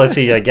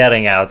utility you're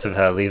getting out of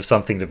her leaves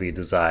something to be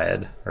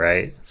desired,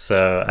 right?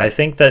 So I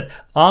think that,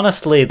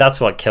 honestly,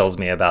 that's what kills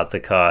me about the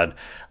card.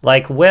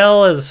 Like,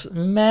 Will is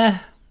meh.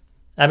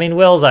 I mean,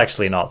 Will's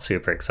actually not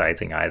super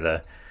exciting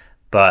either.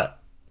 But,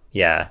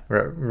 yeah,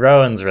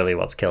 Rowan's really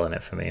what's killing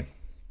it for me.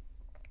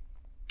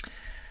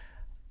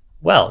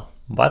 Well,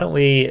 why don't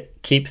we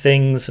keep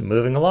things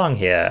moving along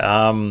here?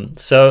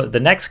 So the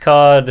next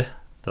card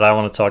that I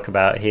want to talk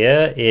about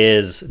here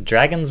is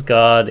Dragon's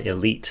Guard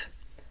Elite.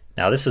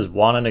 Now, this is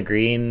 1 and a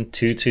green,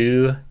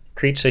 2/2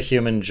 creature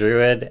human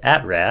druid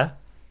at rare.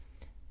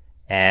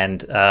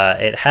 And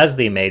it has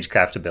the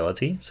Magecraft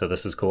ability, so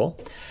this is cool.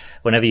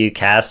 Whenever you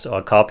cast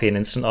or copy an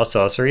instant or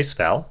sorcery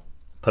spell,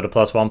 put a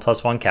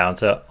 +1/+1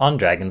 counter on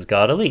Dragon's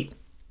Guard Elite.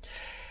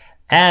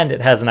 And it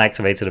has an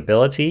activated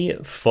ability,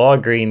 4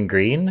 green,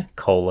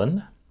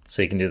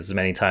 so you can do this as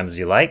many times as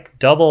you like,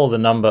 double the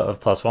number of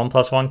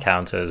 +1/+1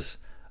 counters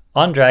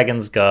on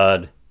Dragon's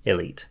Guard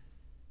Elite.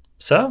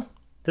 So,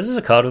 this is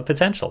a card with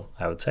potential,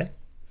 I would say.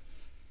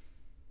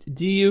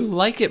 Do you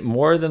like it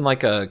more than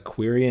like a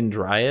Quirion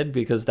Dryad?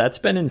 Because that's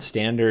been in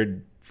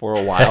Standard for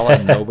a while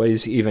and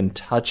nobody's even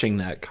touching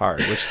that card,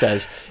 which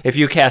says if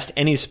you cast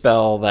any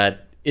spell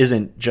that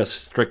isn't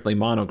just strictly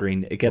mono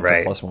green, it gets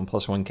a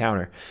 +1/+1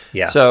 counter.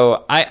 Yeah.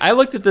 So I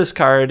looked at this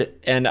card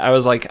and I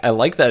was like, I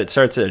like that it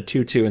starts at a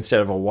 2/2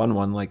 instead of a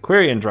 1/1 like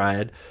Quirion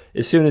Dryad.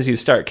 As soon as you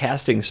start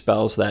casting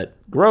spells that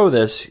grow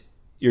this,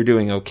 you're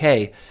doing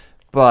okay.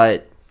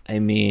 But I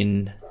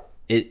mean,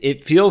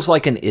 it feels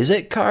like an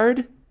Izzet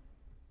card.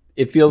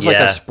 It feels like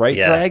a Sprite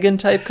Dragon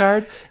type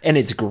card, and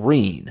it's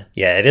green.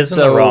 Yeah, it is in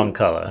the wrong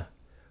color.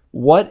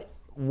 What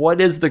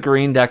is the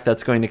green deck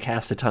that's going to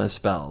cast a ton of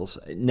spells?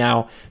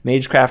 Now,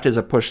 Magecraft is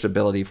a pushed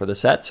ability for the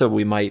set, so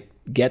we might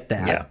get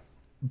that. Yeah.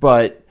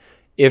 But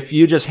if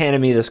you just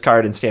handed me this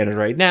card in Standard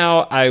right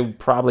now, I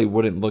probably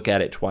wouldn't look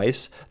at it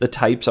twice. The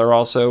types are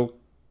also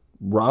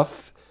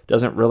rough.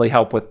 Doesn't really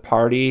help with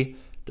party.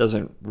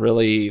 Doesn't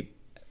really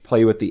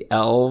play with the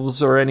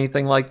elves or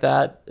anything like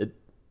that.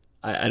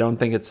 I don't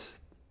think it's...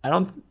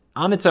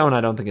 on its own,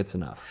 I don't think it's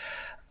enough.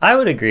 I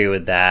would agree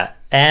with that.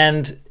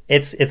 And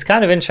it's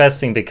kind of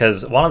interesting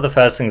because one of the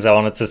first things I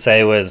wanted to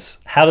say was,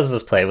 how does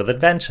this play with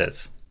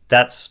adventures?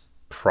 That's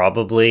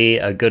probably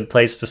a good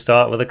place to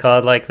start with a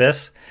card like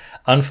this.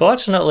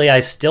 Unfortunately, I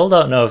still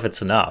don't know if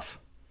it's enough.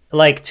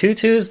 Like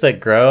 2/2s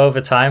that grow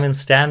over time in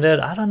Standard,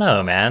 I don't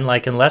know, man.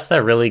 Like, unless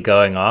they're really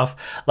going off.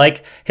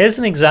 Like, here's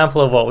an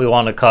example of what we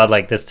want a card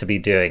like this to be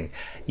doing.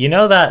 You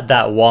know that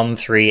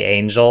 1/3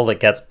 angel that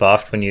gets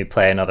buffed when you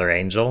play another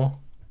angel?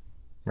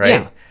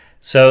 Right? Yeah.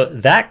 So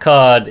that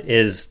card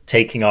is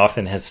taking off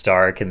in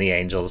Historic in the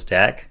Angels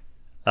deck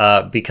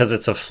because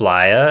it's a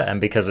flyer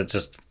and because it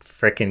just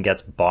freaking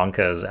gets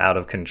bonkers out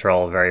of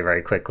control very,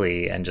 very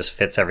quickly and just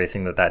fits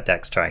everything that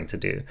deck's trying to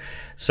do.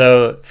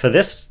 So for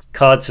this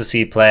card to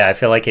see play, I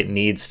feel like it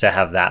needs to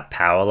have that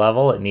power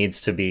level. It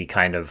needs to be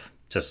kind of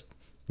just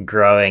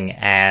growing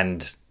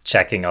and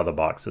checking other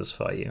boxes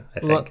for you,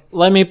 I think.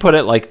 Let me put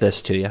it like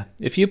this to you.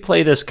 If you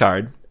play this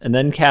card and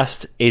then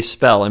cast a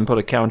spell and put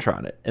a counter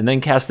on it, and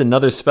then cast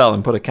another spell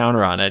and put a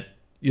counter on it,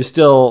 you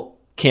still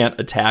can't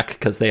attack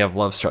because they have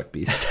Lovestruck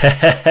Beast.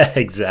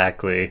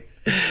 Exactly.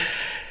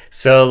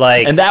 So,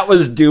 like... And that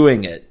was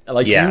doing it.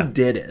 Like, yeah. You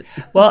did it.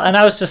 Well, and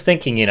I was just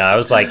thinking, I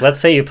was like, let's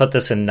say you put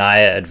this in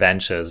Naya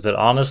Adventures, but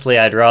honestly,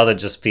 I'd rather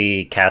just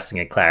be casting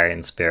a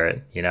Clarion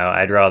Spirit.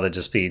 I'd rather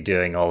just be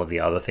doing all of the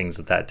other things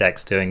that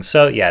deck's doing.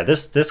 So, yeah,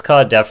 this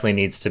card definitely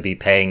needs to be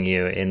paying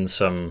you in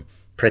some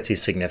pretty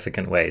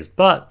significant ways.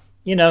 But,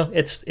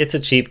 it's a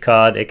cheap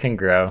card. It can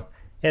grow.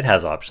 It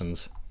has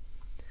options.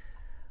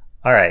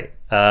 All right.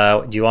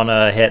 Do you want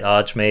to hit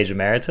Archmage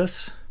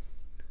Emeritus?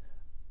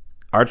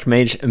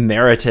 Archmage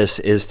Emeritus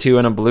is 2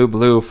 and a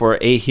blue for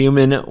a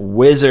human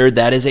wizard.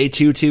 That is a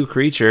 2/2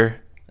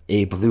 creature.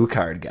 A blue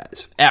card,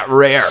 guys. At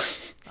rare.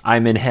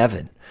 I'm in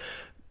heaven.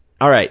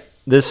 All right.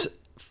 This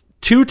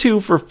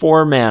 2/2 for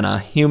 4 mana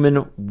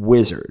human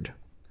wizard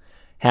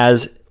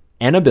has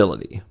an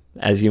ability,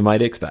 as you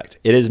might expect.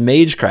 It is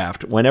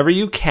Magecraft. Whenever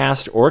you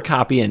cast or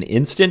copy an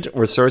instant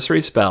or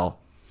sorcery spell,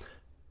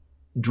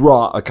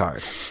 draw a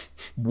card.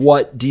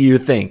 What do you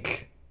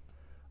think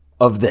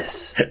of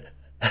this?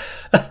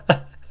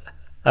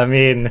 I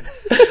mean,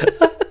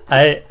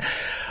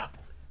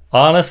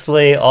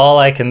 honestly, all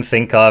I can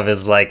think of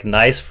is like,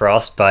 nice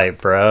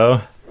Frostbite,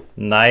 bro.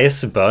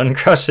 Nice Bone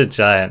Crusher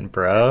Giant,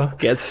 bro.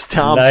 Get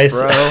stomped, nice,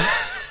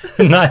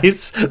 bro.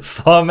 Nice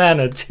 4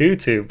 mana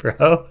 2/2,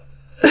 bro.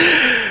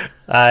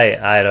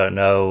 I don't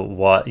know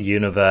what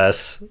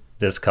universe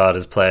this card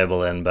is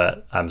playable in,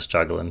 but I'm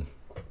struggling.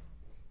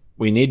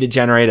 We need to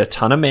generate a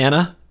ton of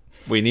mana.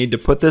 We need to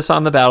put this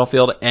on the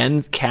battlefield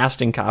and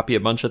cast and copy a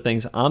bunch of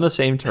things on the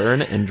same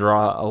turn and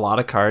draw a lot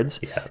of cards.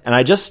 Yeah. And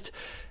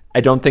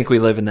I don't think we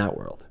live in that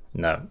world.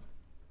 No.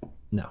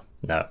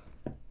 No.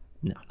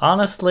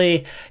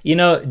 Honestly,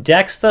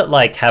 decks that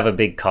like have a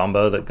big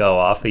combo that go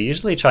off are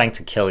usually trying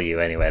to kill you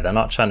anyway. They're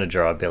not trying to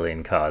draw a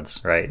billion cards,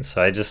 right?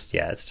 So it's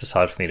just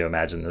hard for me to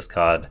imagine this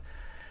card,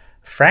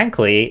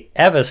 frankly,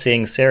 ever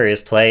seeing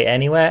serious play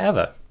anywhere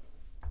ever.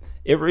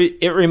 It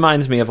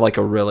reminds me of like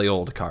a really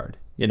old card.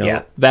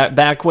 Yeah.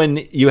 Back when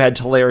you had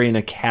Tolarian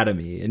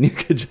Academy and you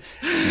could just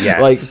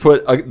yes. like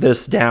put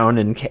this down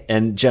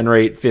and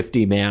generate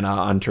 50 mana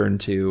on turn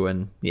 2.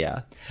 And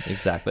yeah,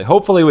 exactly.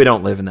 Hopefully we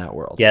don't live in that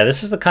world. Yeah,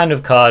 this is the kind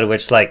of card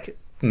which like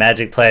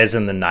Magic players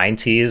in the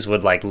 90s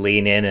would like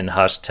lean in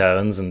hushed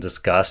tones and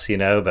discuss,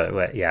 but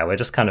we're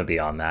just kind of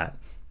beyond that.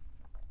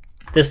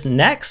 This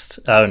next...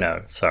 Oh,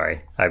 no,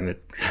 sorry. I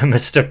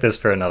mistook this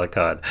for another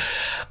card.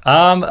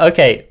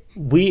 Okay,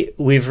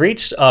 we've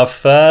reached our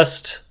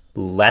first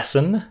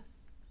lesson.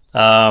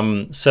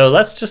 So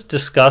let's just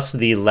discuss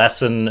the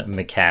lesson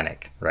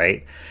mechanic,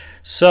 right?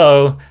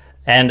 So,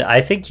 and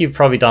I think you've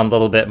probably done a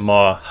little bit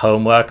more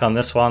homework on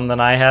this one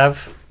than I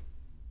have.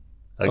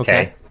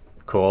 Okay.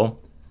 Cool.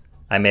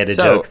 I made a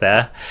joke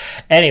there.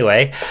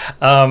 Anyway.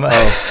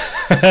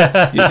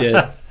 You did.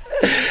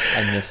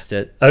 I missed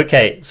it.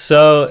 Okay,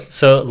 so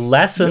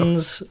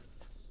lessons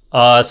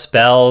are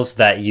spells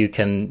that you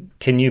can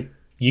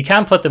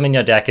put them in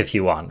your deck if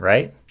you want,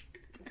 right?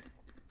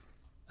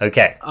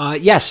 Okay.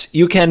 Yes,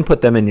 you can put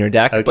them in your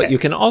deck, Okay. but you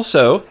can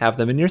also have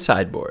them in your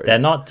sideboard. They're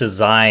not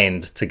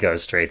designed to go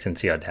straight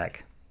into your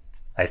deck,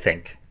 I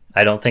think.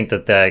 I don't think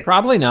that they're...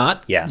 Probably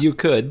not. Yeah. You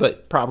could,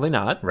 but probably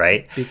not.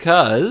 Right.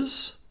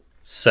 Because...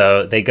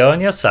 So they go on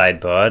your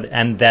sideboard,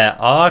 and there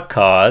are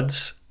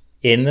cards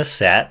in the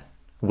set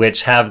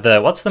which have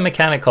the... What's the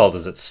mechanic called?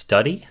 Is it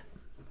Study?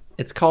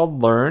 It's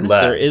called Learn.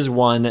 There is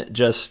one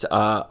just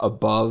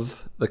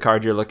above the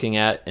card you're looking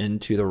at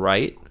and to the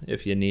right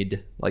if you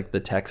need like the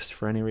text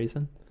for any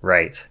reason.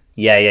 Right.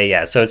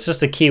 Yeah. So it's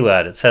just a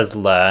keyword. It says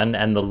Learn,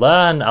 and the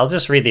Learn, I'll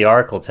just read the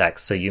Oracle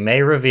text. So you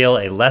may reveal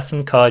a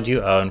lesson card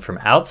you own from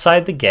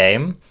outside the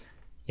game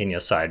in your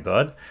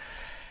sideboard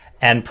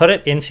and put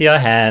it into your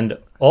hand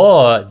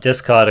or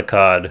discard a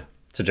card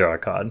to draw a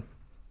card.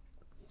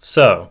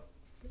 So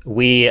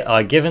we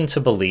are given to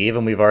believe,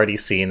 and we've already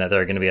seen that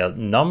there are going to be a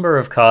number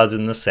of cards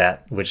in the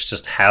set which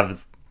just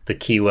have the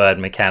keyword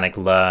mechanic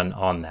Learn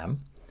on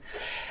them.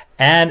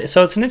 And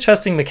so it's an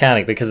interesting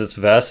mechanic because it's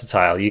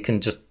versatile. You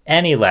can just,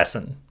 any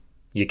lesson,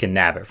 you can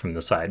nab it from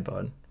the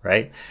sideboard,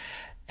 right?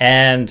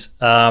 And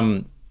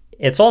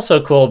it's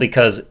also cool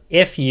because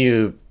if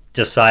you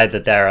decide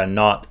that there are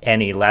not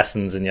any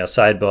lessons in your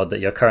sideboard that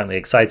you're currently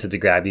excited to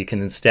grab, you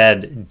can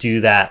instead do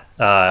that.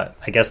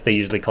 I guess they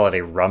usually call it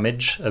a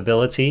rummage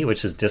ability,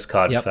 which is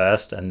discard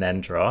first and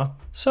then draw.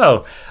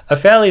 So a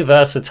fairly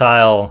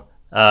versatile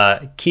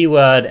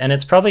keyword, and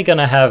it's probably going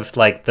to have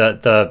like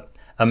the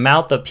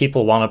amount that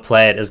people want to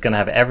play it is going to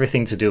have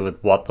everything to do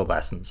with what the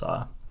lessons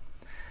are.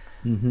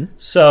 Mm-hmm.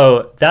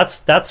 So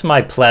that's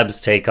my plebs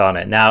take on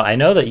it. Now, I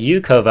know that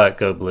you, Covert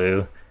Go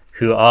Blue,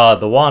 who are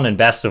the one and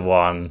best of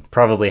one,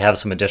 probably have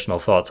some additional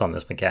thoughts on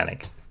this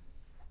mechanic.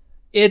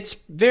 It's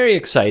very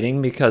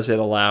exciting because it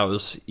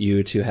allows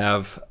you to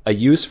have a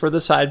use for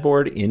the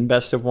sideboard in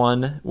Best of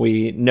One.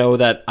 We know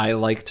that I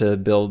like to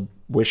build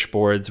wish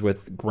boards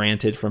with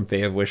Granted from Fae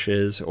of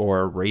Wishes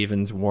or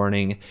Raven's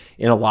Warning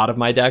in a lot of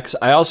my decks.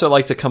 I also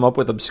like to come up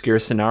with obscure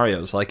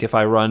scenarios. Like if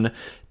I run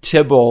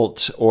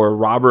Tybalt or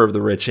Robber of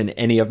the Rich in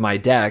any of my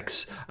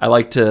decks, I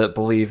like to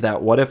believe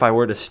that what if I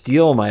were to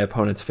steal my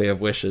opponent's Fae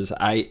of Wishes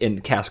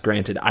and cast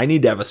Granted? I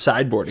need to have a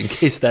sideboard in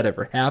case that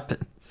ever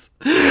happens.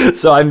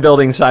 So I'm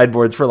building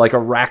sideboards for like a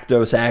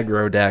Rakdos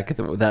aggro deck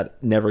that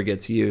never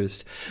gets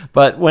used.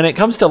 But when it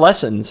comes to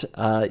lessons,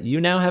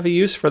 you now have a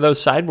use for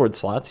those sideboard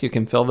slots. You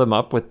can fill them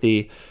up with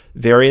the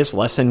various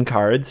lesson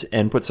cards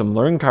and put some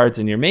learn cards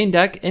in your main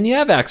deck, and you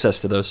have access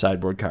to those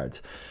sideboard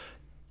cards.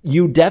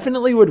 You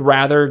definitely would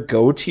rather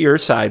go to your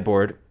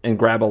sideboard and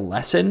grab a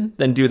lesson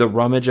than do the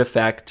rummage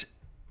effect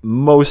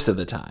most of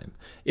the time.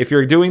 If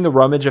you're doing the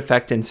rummage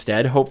effect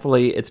instead,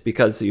 hopefully it's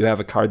because you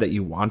have a card that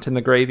you want in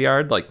the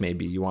graveyard, like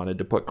maybe you wanted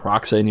to put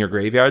Kroxa in your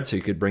graveyard so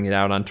you could bring it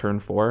out on turn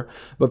 4.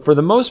 But for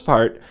the most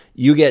part,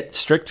 you get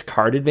strict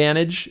card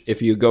advantage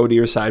if you go to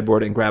your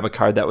sideboard and grab a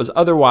card that was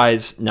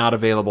otherwise not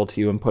available to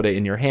you and put it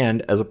in your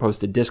hand, as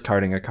opposed to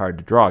discarding a card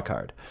to draw a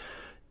card.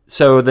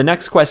 So the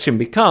next question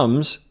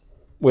becomes,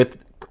 with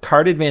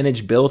card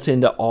advantage built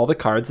into all the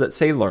cards that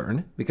say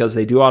Learn, because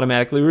they do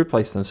automatically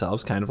replace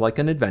themselves, kind of like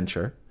an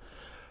adventure,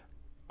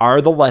 are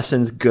the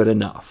lessons good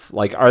enough?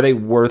 Like, are they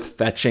worth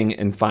fetching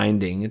and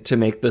finding to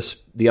make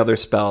the other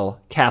spell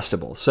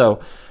castable?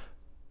 So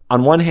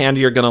on one hand,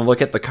 you're going to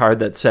look at the card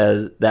that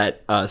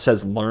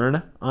says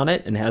Learn on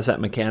it and has that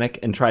mechanic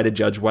and try to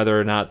judge whether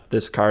or not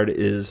this card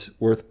is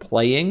worth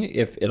playing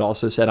if it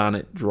also said on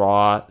it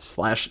draw/tutor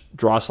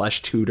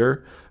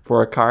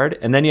for a card.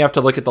 And then you have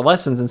to look at the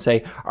lessons and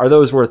say, are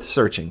those worth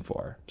searching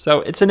for?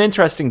 So it's an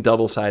interesting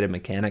double-sided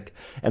mechanic.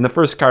 And the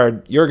first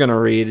card you're going to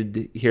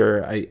read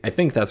here, I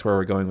think that's where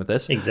we're going with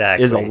this,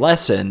 exactly, is a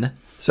lesson.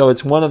 So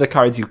it's one of the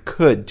cards you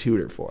could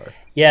tutor for.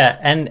 Yeah,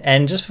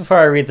 and just before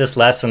I read this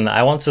lesson,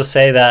 I want to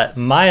say that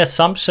my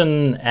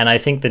assumption, and I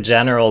think the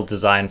general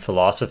design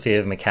philosophy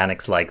of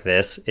mechanics like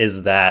this,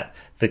 is that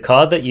the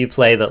card that you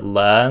play that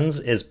learns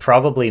is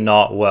probably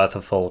not worth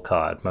a full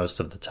card most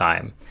of the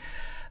time.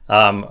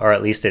 Or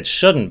at least it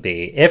shouldn't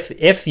be.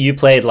 If you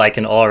played like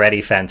an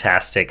already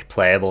fantastic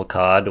playable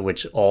card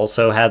which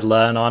also had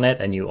Learn on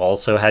it, and you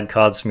also had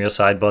cards from your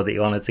sideboard that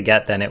you wanted to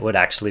get, then it would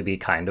actually be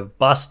kind of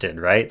busted,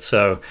 right?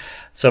 So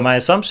my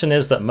assumption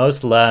is that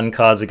most Learn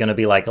cards are going to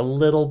be like a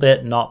little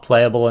bit not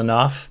playable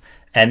enough.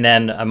 And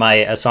then my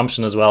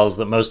assumption as well is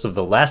that most of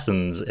the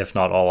lessons, if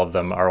not all of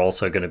them, are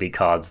also going to be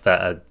cards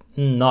that are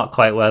not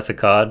quite worth a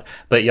card.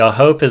 But your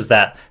hope is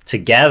that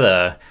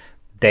together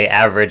they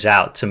average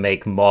out to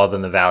make more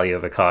than the value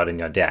of a card in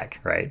your deck,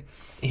 right?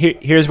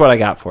 Here's what I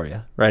got for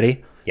you.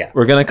 Ready? Yeah.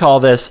 We're going to call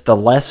this the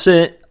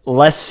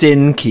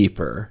Lesson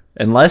Keeper.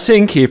 And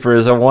Lesson Keeper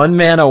is a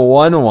 1-mana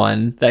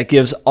 1/1 that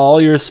gives all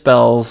your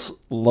spells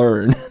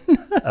Learn.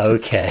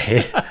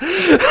 Okay.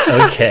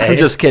 Okay. I'm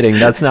just kidding.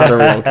 That's not a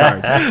real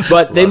card.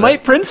 But they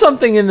might print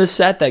something in the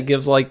set that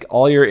gives like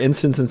all your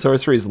instants and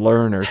sorceries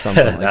Learn or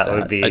something like that. That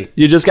would be...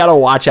 You just got to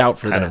watch out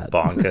for kind that. of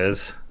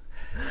bonkers.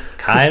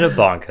 Kind of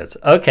bonkers.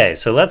 Okay,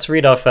 so let's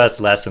read our first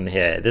lesson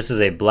here. This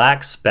is a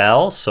black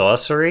spell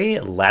sorcery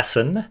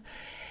lesson.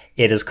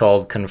 It is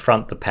called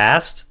Confront the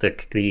Past.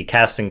 The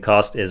casting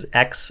cost is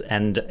X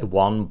and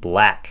 1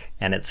 black,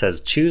 and it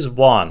says choose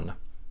one.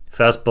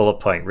 First bullet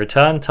point,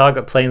 return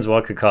target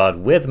Planeswalker card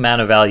with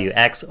mana value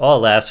X or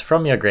less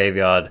from your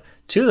graveyard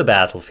to the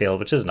battlefield,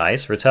 which is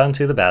nice. Return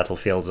to the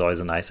battlefield is always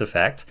a nice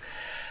effect.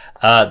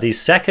 The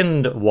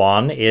second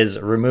one is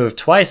remove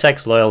twice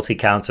X loyalty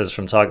counters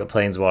from target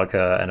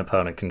Planeswalker an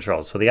opponent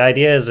controls. So the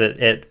idea is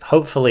it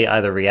hopefully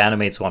either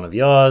reanimates one of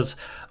yours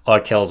or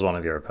kills one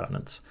of your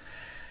opponents.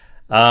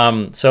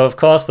 So of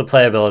course the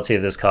playability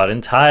of this card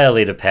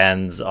entirely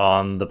depends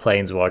on the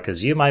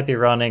Planeswalkers you might be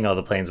running or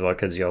the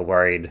Planeswalkers you're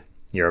worried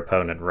your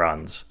opponent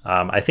runs.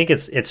 I think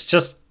it's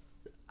just,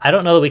 I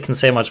don't know that we can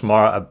say much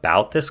more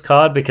about this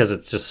card because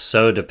it's just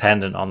so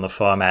dependent on the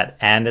format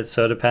and it's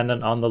so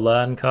dependent on the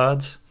learn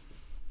cards.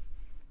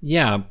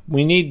 Yeah,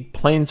 we need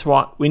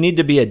we need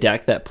to be a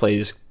deck that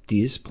plays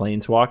these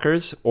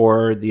Planeswalkers,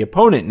 or the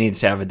opponent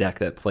needs to have a deck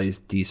that plays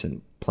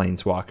decent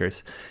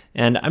Planeswalkers.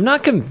 And I'm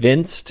not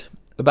convinced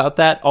about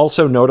that.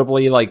 Also,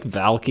 notably, like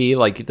Valky,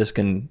 like this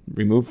can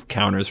remove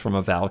counters from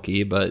a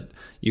Valky, but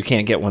you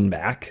can't get one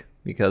back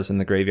because in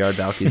the graveyard,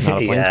 Valky's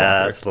not a Planeswalker.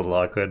 Yeah, that's a little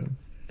awkward.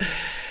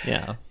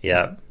 Yeah.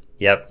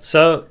 Yep.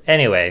 So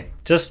anyway,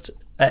 just...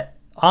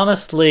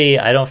 honestly,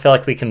 I don't feel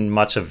like we can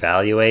much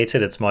evaluate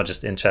it. It's more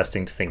just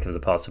interesting to think of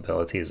the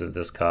possibilities of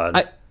this card.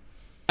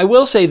 I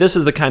will say this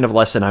is the kind of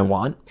lesson I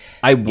want.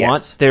 I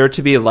want there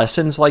to be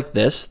lessons like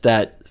this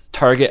that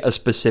target a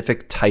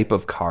specific type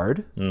of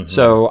card. Mm-hmm.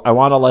 So I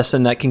want a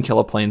lesson that can kill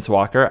a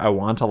Planeswalker. I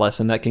want a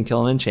lesson that can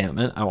kill an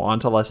enchantment. I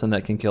want a lesson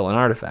that can kill an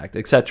artifact,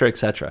 etc.,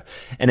 etc.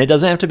 And it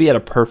doesn't have to be at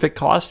a perfect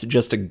cost,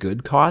 just a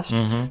good cost.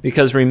 Mm-hmm.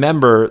 Because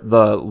remember,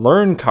 the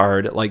learn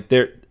card, like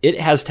it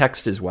has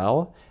text as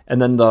well.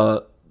 And then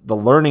the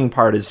learning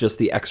part is just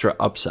the extra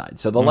upside.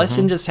 So the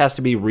lesson just has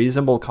to be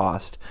reasonable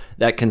cost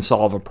that can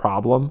solve a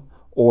problem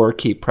or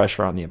keep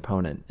pressure on the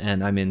opponent,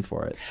 and I'm in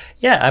for it.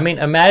 Yeah, I mean,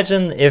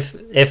 imagine if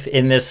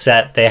in this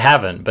set they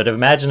haven't, but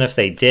imagine if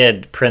they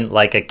did print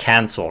like a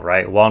cancel,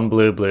 right? 1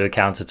 blue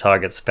counter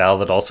target spell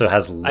that also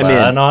has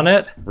learn on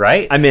it,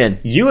 right? I'm in.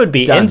 You would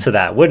be into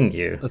that, wouldn't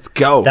you? Let's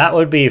go. That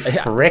would be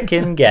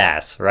frickin'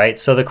 gas, right?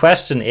 So the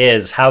question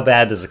is, how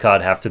bad does a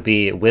card have to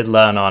be with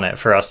learn on it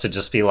for us to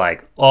just be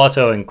like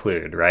auto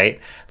include, right?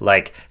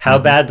 Like, how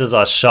bad does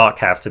our shock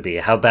have to be?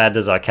 How bad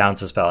does our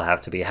counter spell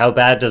have to be? How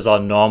bad does our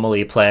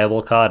normally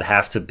playable card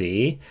have to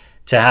be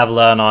to have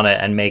learn on it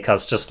and make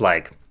us just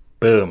like,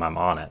 boom, I'm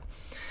on it?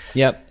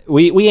 Yep.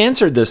 We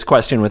answered this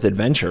question with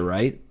adventure,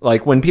 right?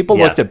 Like when people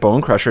looked at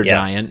Bone Crusher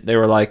Giant, they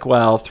were like,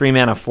 well, 3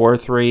 mana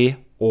 4/3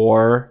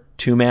 or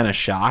 2 mana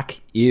shock,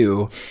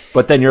 ew.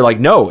 But then you're like,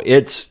 no,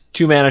 it's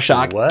 2 mana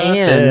shock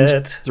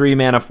and 3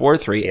 mana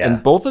 4/3. Yeah.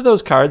 And both of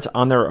those cards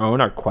on their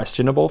own are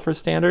questionable for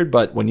standard,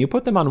 but when you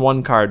put them on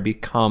one card,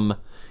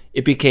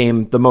 it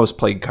became the most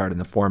played card in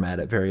the format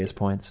at various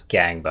points.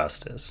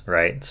 Gangbusters,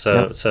 right?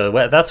 So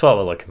that's what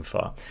we're looking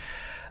for.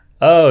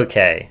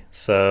 Okay,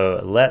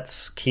 so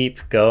let's keep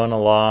going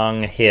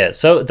along here.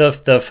 So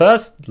the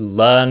first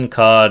learn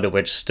card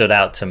which stood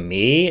out to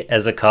me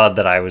as a card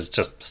that I was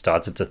just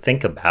started to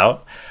think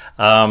about.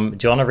 Do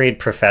you want to read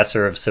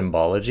Professor of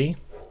Symbology?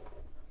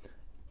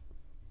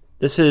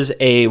 This is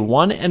a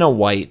 1 and a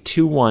white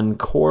 2/1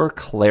 core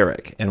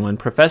cleric, and when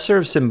Professor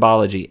of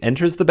Symbology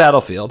enters the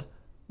battlefield,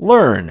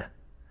 learn.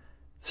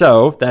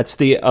 So that's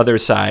the other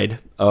side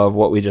of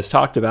what we just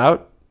talked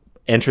about.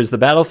 Enters the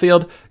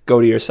battlefield,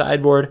 go to your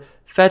sideboard,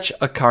 fetch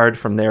a card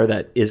from there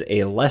that is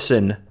a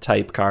lesson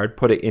type card,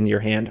 put it in your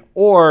hand,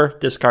 or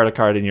discard a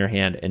card in your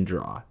hand and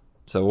draw.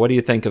 So what do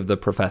you think of the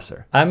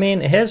Professor? I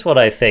mean, here's what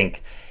I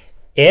think.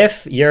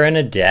 If you're in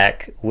a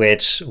deck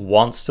which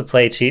wants to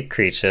play cheap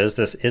creatures,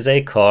 this is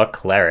a core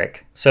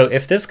cleric. So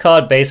if this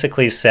card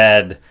basically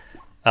said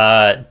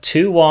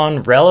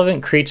 2/1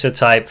 relevant creature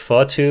type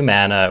for 2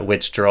 mana,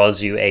 which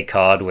draws you a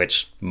card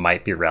which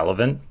might be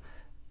relevant,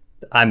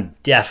 I'm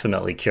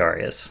definitely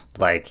curious.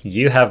 Like,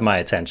 you have my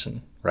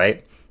attention,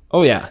 right?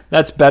 Oh yeah,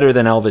 that's better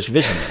than Elvish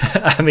Vision.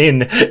 I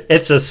mean,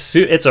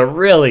 it's a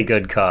really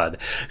good card.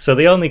 So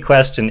the only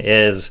question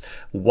is,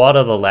 what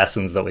are the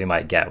lessons that we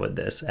might get with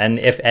this? And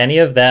if any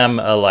of them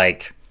are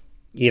like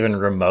even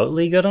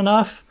remotely good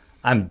enough,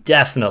 I'm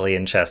definitely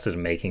interested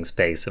in making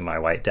space in my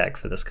white deck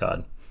for this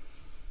card.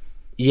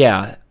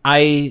 Yeah,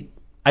 I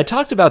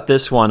talked about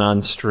this one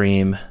on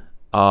stream,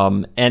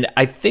 and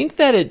I think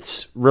that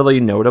it's really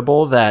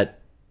notable that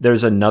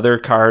there's another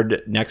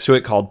card next to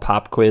it called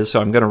Pop Quiz,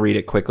 so I'm going to read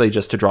it quickly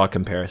just to draw a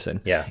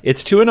comparison. Yeah.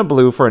 It's 2 and a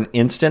blue for an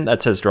instant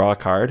that says draw a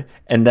card,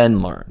 and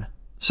then learn.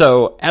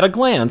 So at a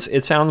glance,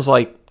 it sounds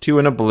like 2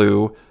 and a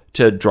blue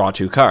to draw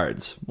 2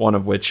 cards, one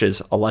of which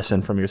is a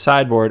lesson from your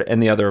sideboard,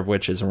 and the other of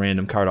which is a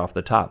random card off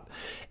the top.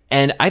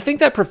 And I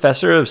think that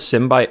Professor of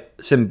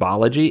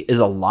Symbology is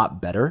a lot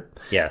better.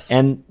 Yes.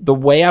 And the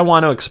way I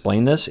want to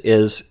explain this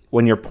is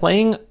when you're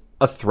playing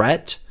a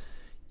threat,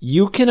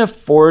 you can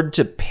afford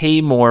to pay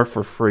more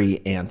for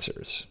free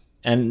answers.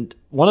 And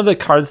one of the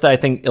cards that I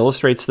think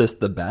illustrates this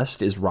the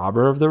best is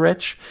Robber of the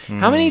Rich.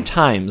 How many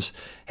times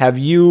have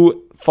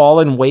you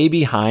fallen way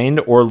behind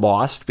or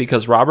lost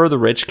because Robber of the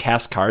Rich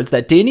cast cards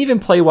that didn't even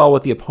play well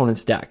with the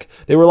opponent's deck?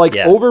 They were like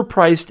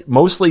overpriced,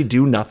 mostly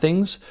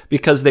do-nothings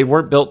because they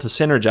weren't built to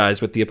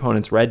synergize with the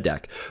opponent's red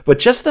deck. But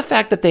just the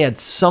fact that they had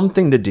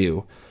something to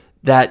do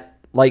that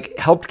like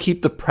helped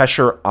keep the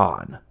pressure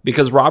on,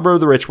 because Robber of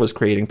the Rich was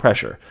creating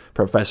pressure.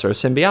 Professor of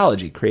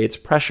Symbiology creates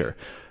pressure.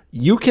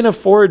 You can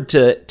afford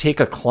to take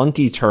a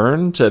clunky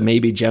turn to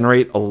maybe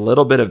generate a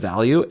little bit of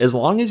value. As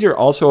long as you're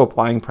also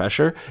applying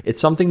pressure,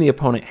 it's something the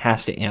opponent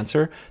has to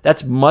answer.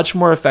 That's much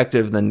more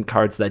effective than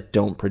cards that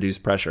don't produce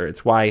pressure.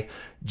 It's why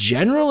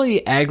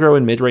generally aggro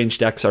and mid-range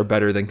decks are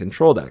better than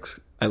control decks.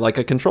 Like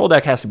a control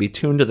deck has to be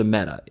tuned to the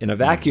meta. In a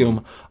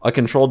vacuum, a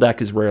control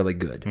deck is rarely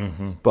good.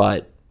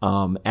 But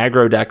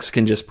aggro decks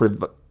can just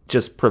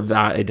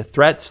provide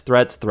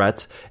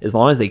threats. As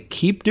long as they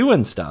keep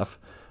doing stuff,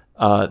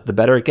 the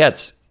better it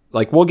gets.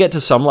 Like, we'll get to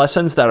some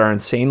lessons that are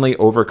insanely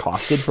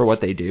overcosted for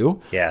what they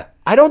do. Yeah.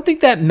 I don't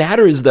think that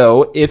matters,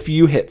 though, if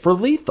you hit for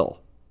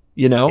lethal.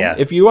 You know? Yeah.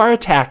 If you are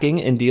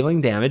attacking and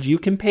dealing damage, you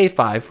can pay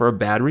 5 for a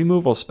bad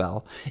removal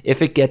spell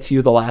if it gets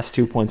you the last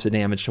 2 points of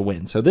damage to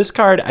win. So this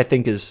card, I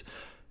think,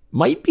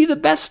 might be the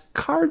best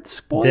card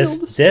spoiled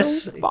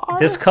so far.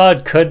 This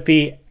card could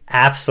be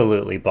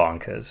absolutely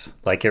bonkers.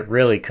 Like, it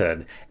really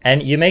could.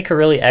 And you make a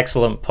really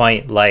excellent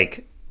point,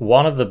 like,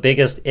 one of the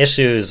biggest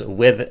issues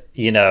with,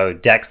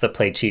 decks that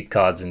play cheap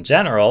cards in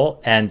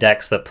general and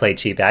decks that play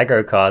cheap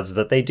aggro cards,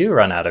 that they do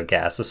run out of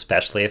gas,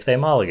 especially if they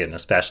mulligan,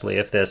 especially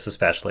if this,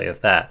 especially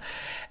if that.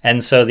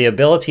 And so the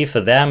ability for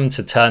them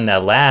to turn their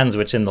lands,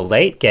 which in the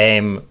late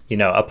game,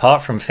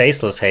 apart from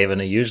Faceless Haven,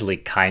 are usually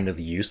kind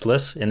of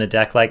useless in a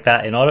deck like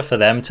that, in order for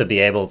them to be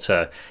able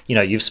to,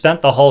 you've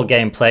spent the whole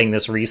game playing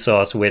this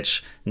resource,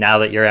 which now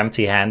that you're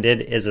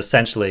empty-handed is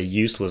essentially a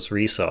useless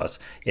resource.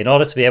 In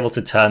order to be able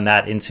to turn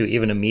that into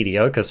even a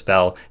mediocre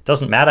spell, it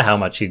doesn't matter how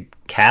much you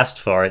cast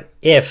for it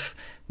if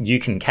you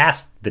can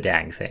cast the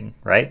dang thing,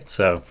 right?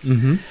 So...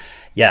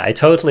 Yeah, I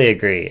totally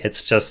agree.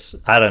 It's just,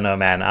 I don't know,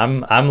 man.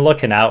 I'm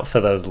looking out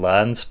for those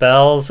learn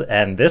spells,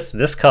 and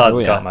this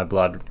card's got my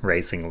blood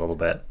racing a little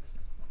bit.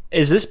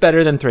 Is this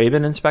better than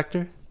Thraben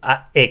Inspector?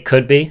 It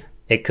could be.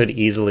 It could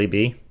easily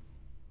be.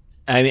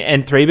 I mean,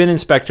 and Thraben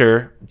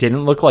Inspector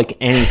didn't look like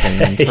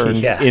anything and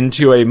turned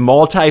into a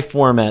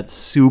multi-format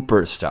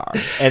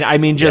superstar. And I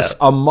mean, just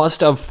a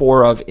must-have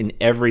 4 of in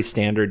every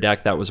standard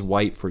deck that was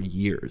white for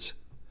years.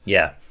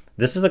 Yeah.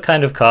 This is the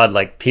kind of card,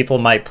 like, people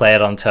might play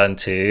it on turn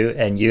 2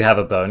 and you have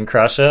a Bone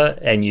Crusher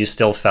and you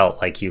still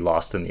felt like you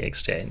lost in the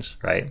exchange,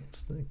 right?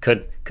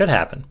 Could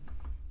happen.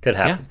 Could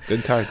happen. Yeah,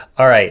 good card.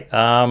 All right.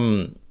 Are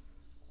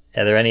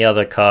there any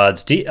other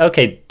cards? Do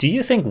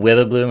you think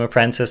Witherbloom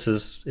Apprentice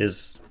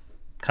is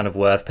kind of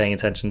worth paying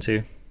attention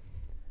to?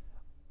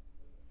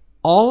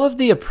 All of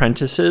the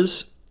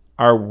apprentices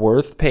are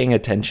worth paying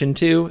attention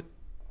to,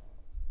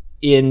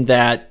 in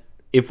that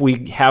if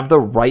we have the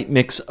right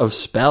mix of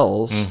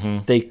spells,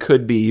 they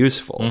could be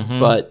useful.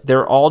 But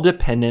they're all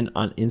dependent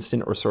on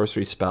instant or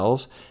sorcery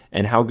spells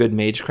and how good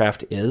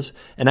Magecraft is.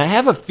 And I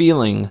have a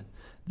feeling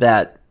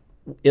that,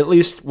 at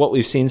least what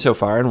we've seen so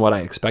far and what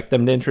I expect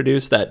them to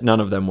introduce, that none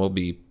of them will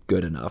be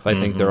good enough. I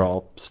think they're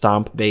all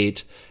stomp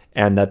bait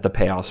and that the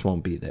payoffs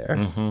won't be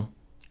there.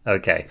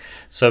 Okay,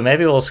 so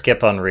maybe we'll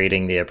skip on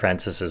reading the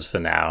apprentices for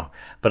now.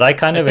 But I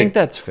think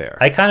that's fair.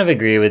 I kind of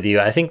agree with you.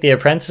 I think the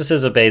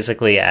apprentices are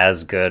basically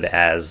as good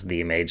as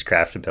the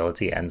Magecraft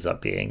ability ends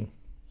up being,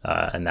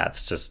 and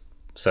that's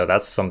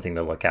something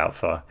to look out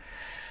for.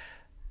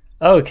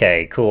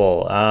 Okay,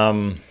 cool.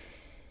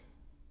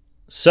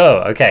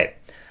 Okay,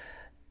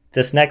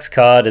 this next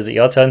card, is it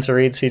your turn to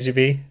read,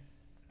 CGB?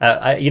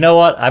 You know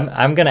what?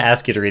 I'm going to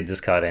ask you to read this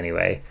card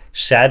anyway.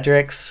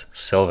 Shadrix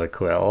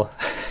Silverquill.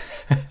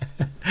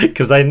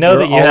 Because I know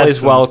that you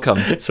always welcome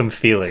some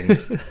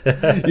feelings.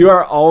 You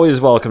are always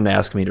welcome to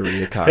ask me to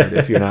read a card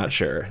if you're not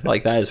sure.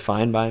 Like, that is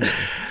fine by me.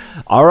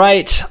 All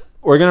right,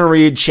 we're gonna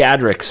read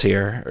Shadrix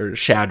here, or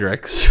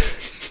Shadrix.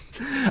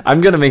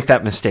 I'm gonna make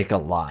that mistake a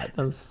lot.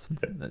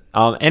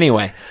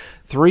 Anyway,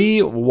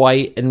 3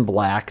 white and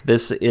black.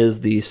 This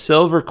is the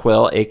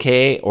Silverquill,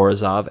 aka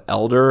Orzhov,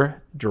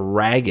 Elder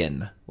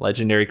Dragon,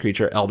 legendary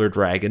creature, Elder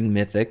Dragon,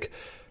 mythic.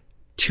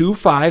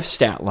 2/5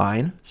 stat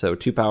line, so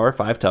 2 power,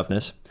 5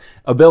 toughness.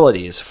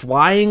 Abilities,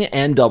 flying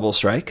and double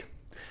strike.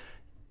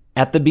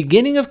 At the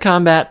beginning of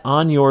combat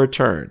on your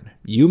turn,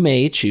 you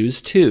may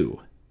choose 2.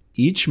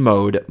 Each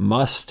mode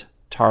must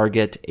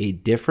target a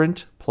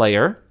different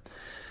player.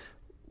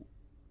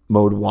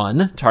 Mode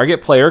 1,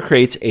 target player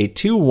creates a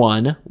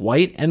 2/1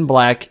 white and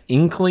black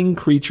inkling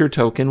creature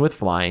token with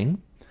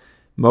flying.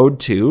 Mode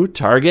 2,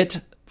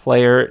 target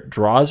player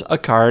draws a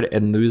card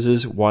and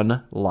loses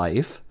 1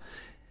 life.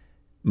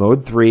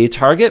 Mode 3,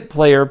 target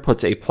player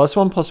puts a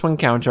 +1/+1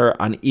 counter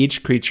on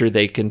each creature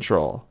they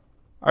control.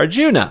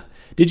 Arjuna,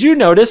 did you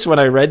notice when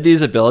I read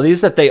these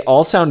abilities that they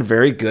all sound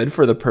very good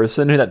for the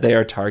person that they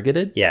are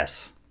targeted?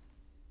 Yes.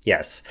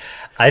 Yes.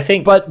 I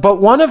think But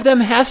one of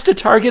them has to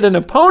target an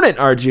opponent,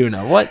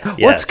 Arjuna. What's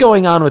Yes.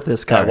 going on with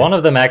this card? one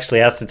of them actually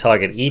has to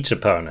target each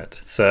opponent.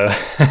 So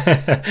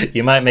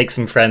you might make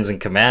some friends in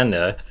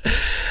Commander.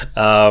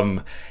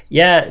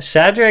 Yeah,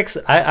 Shadrix,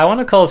 I want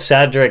to call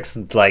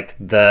Shadrix like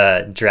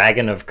the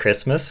Dragon of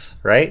Christmas,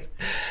 right?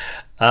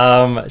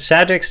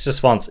 Shadrix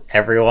just wants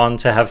everyone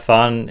to have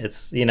fun.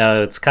 It's,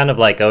 it's kind of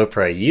like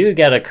Oprah. You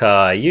get a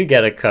car, you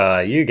get a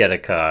car, you get a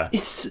car.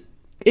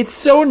 It's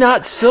so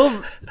not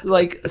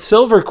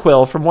Silver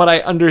Quill, from what I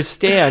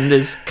understand,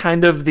 is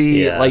kind of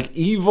the like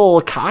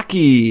evil,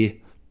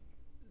 cocky.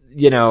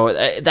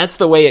 That's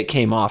the way it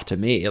came off to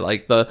me.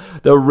 Like the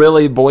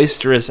really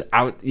boisterous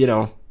out.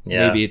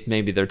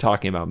 Maybe they're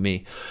talking about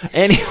me.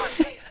 Anyway,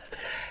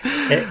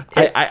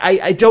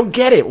 I don't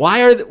get it.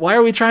 Why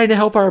are we trying to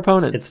help our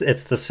opponent?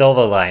 It's the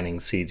silver lining,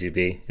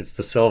 CGB. It's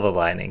the silver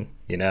lining.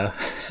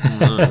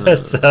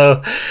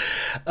 So,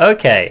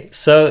 okay.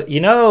 So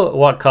you know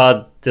what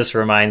card this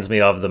reminds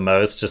me of the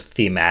most, just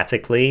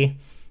thematically,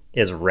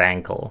 is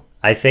Rankle.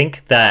 I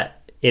think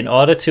that in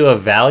order to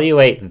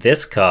evaluate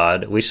this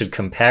card, we should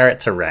compare it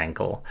to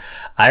Rankle.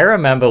 I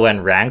remember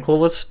when Rankle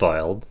was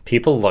spoiled,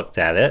 people looked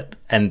at it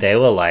and they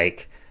were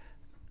like,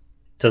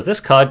 does this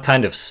card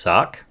kind of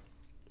suck?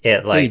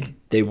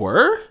 They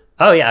were?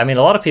 Oh yeah, I mean,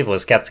 a lot of people were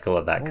skeptical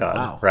of that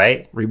card,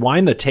 right?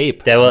 Rewind the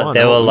tape. They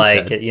were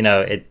like,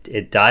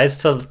 it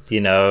dies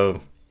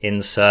to,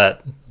 insert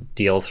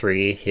deal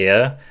 3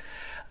 here.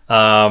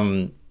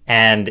 And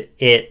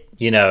it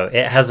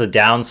has a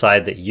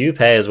downside that you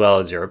pay as well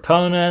as your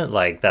opponent.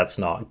 Like, that's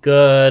not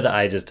good.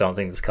 I just don't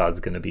think this card's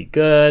going to be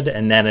good.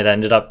 And then it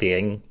ended up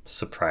being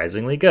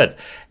surprisingly good.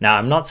 Now,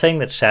 I'm not saying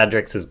that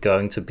Shadrix is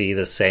going to be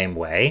the same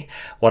way.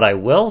 What I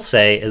will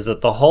say is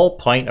that the whole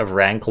point of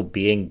Rankle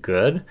being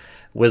good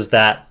was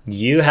that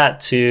you had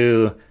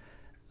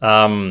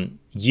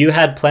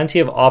plenty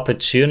of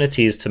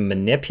opportunities to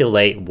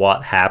manipulate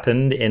what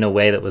happened in a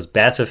way that was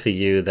better for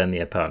you than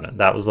the opponent.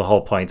 That was the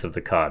whole point of the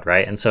card,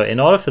 right? And so in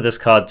order for this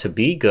card to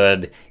be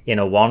good in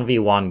a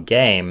 1v1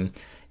 game,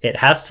 it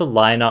has to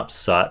line up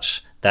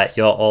such that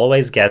you're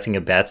always getting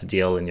a better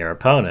deal than your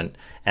opponent,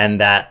 and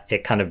that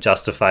it kind of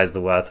justifies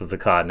the worth of the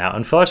card. Now,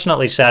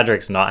 unfortunately,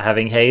 Shadrix not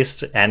having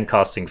haste and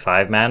costing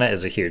 5 mana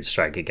is a huge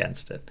strike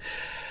against it.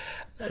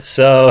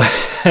 So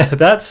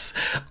that's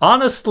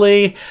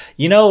honestly,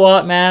 you know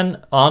what,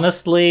 man?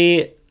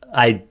 Honestly,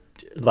 I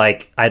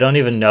don't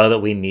even know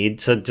that we need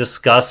to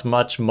discuss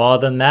much more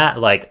than that.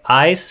 Like,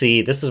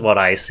 this is what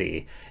I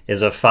see,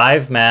 is a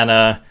 5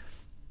 mana,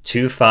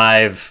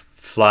 2/5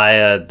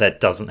 flyer that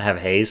doesn't have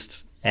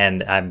haste,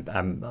 and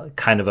I'm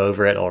kind of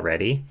over it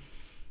already.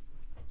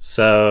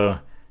 So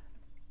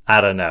I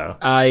don't know.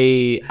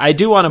 I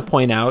do want to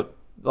point out,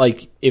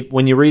 like,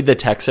 when you read the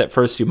text at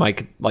first, you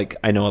might, like,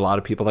 I know a lot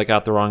of people that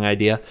got the wrong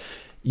idea.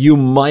 You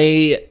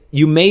may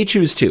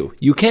choose 2.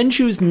 You can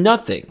choose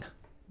nothing,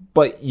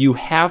 but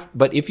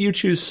if you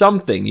choose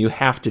something, you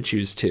have to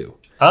choose 2.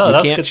 Oh, you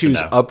that's can't good choose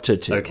to know. up to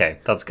 2. Okay,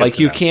 that's good. Like,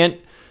 to you know. can't.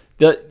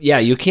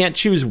 You can't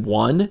choose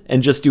 1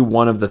 and just do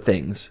one of the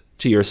things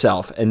to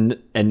yourself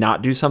and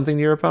not do something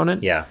to your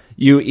opponent. Yeah.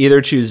 You either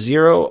choose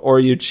 0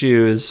 or you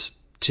choose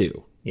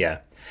 2. Yeah.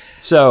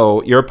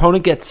 So your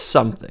opponent gets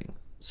something.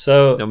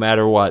 So no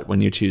matter what, when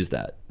you choose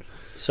that.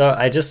 So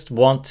I just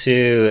want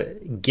to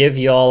give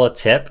you all a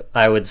tip.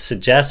 I would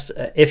suggest,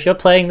 if you're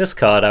playing this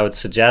card, I would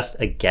suggest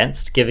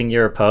against giving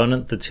your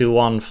opponent the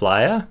 2/1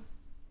 flyer.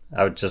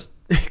 I would just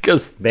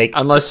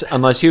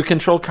unless you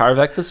control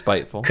Karvek the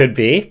Spiteful. Could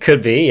be.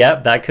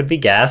 Yep, that could be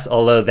gas.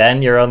 Although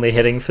then you're only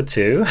hitting for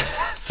 2,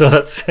 so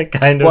that's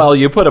kind of. Well,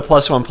 you put a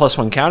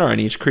 +1/+1 counter on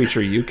each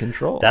creature you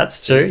control.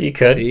 That's true. You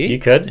could. See? You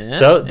could. Yeah,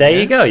 so there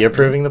you go. You're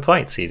proving the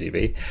point,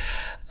 CGB.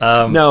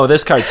 No,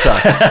 this card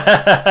sucks.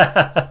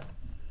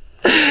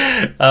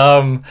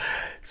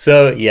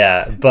 So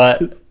yeah, but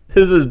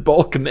this is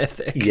bulk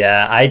mythic.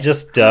 Yeah, I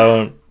just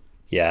don't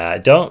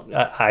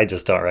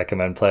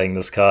recommend playing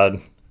this card.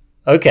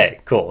 Okay,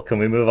 cool. Can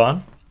we move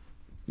on?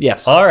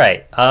 Yes. All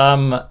right.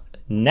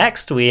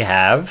 Next we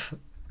have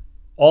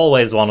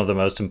always one of the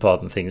most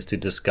important things to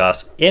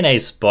discuss in a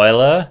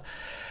spoiler,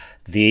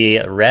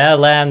 the rare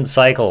land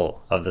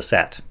cycle of the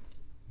set.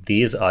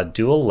 These are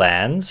dual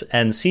lands,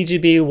 and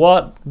CGB,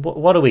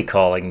 what are we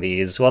calling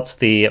these? What's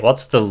the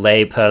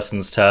lay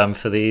person's term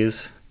for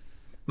these?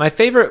 My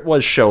favorite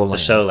was Showland. The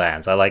show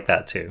lands. I like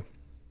that too.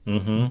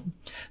 Mm-hmm.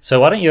 So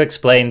why don't you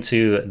explain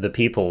to the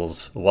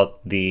peoples what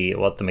the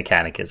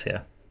mechanic is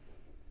here?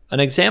 An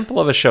example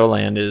of a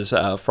Showland is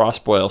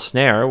Frostboil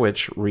Snare,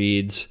 which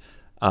reads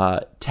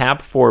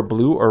tap for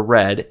blue or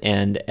red,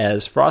 and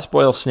as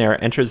Frostboil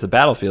Snare enters the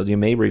battlefield, you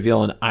may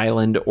reveal an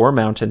island or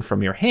mountain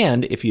from your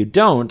hand. If you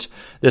don't,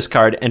 this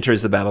card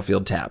enters the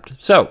battlefield tapped.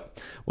 So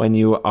when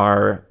you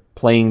are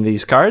playing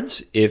these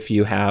cards, if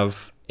you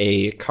have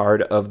a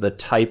card of the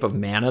type of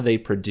mana they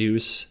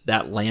produce,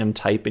 that land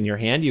type in your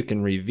hand, you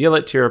can reveal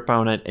it to your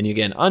opponent and you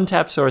get an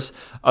untapped source.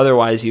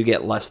 Otherwise, you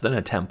get less than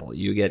a temple.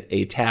 You get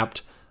a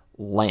tapped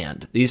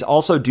land. These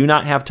also do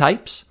not have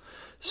types.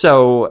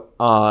 So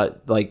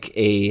like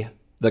a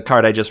the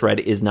card I just read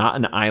is not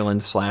an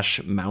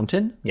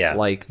island/mountain, Yeah.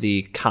 like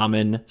the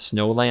common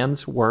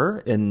snowlands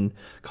were in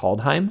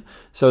Kaldheim.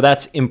 So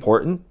that's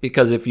important,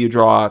 because if you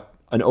draw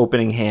an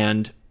opening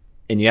hand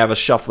and you have a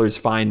Shuffler's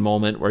Find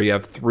moment where you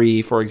have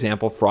 3, for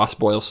example,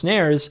 Frostboil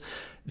Snares,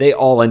 they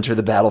all enter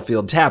the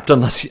battlefield tapped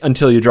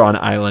until you draw an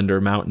island or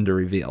mountain to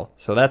reveal.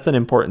 So that's an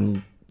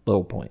important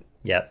little point.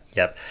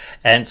 Yep.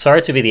 And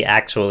sorry to be the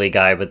actually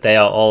guy, but they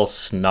are all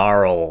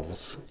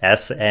snarls.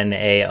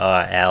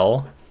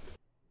 Snarl.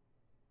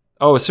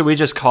 Oh, so we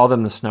just call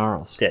them the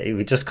Snarls. Yeah,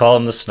 we just call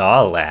them the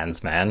Snarl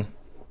lands, man.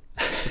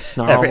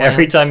 Snarl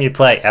Every time you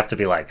play, you have to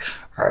be like,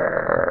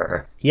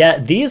 "Arr." Yeah,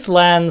 these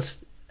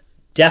lands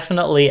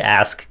definitely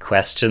ask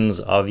questions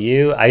of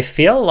you. I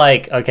feel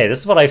like, okay, this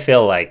is what I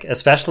feel like,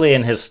 especially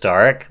in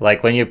Historic,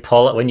 like when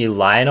you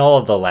line all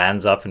of the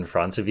lands up in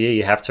front of you,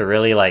 you have to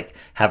really like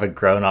have a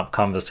grown-up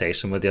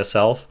conversation with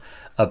yourself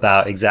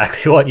about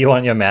exactly what you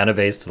want your mana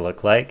base to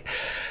look like.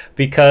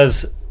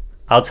 Because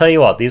I'll tell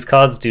you what, these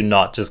cards do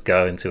not just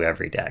go into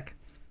every deck.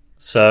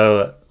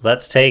 So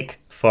let's take,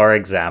 for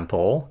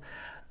example,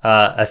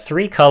 a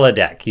 3-color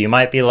deck. You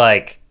might be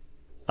like,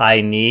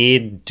 I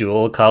need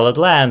dual-colored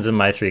lands in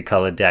my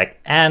 3-colored deck,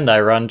 and I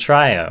run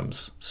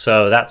Triomes.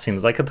 So that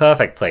seems like a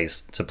perfect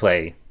place to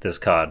play this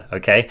card,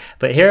 okay?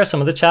 But here are some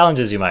of the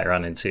challenges you might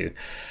run into.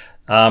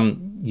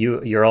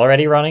 You're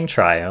already running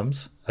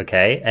Triomes,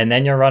 okay? And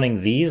then you're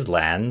running these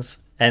lands.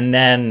 And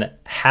then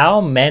how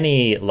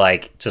many,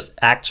 like, just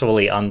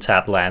actually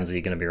untapped lands are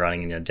you going to be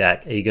running in your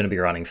deck? Are you going to be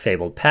running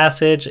Fabled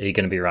Passage? Are you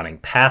going to be running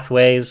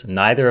Pathways?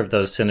 Neither of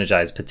those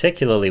synergize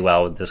particularly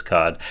well with this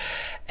card.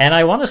 And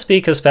I want to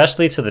speak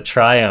especially to the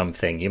Triome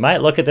thing. You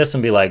might look at this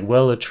and be like,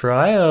 well, a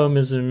Triome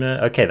is...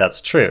 Okay, that's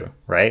true,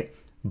 right?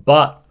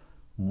 But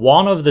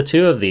one of the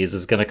 2 of these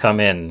is going to come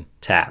in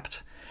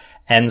tapped.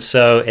 And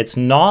so it's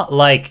not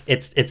like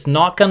it's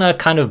not going to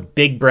kind of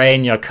big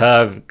brain your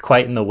curve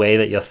quite in the way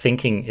that you're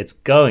thinking it's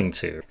going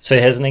to. So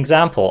here's an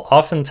example.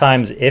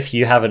 Oftentimes, if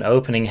you have an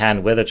opening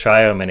hand with a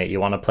Triome in it, you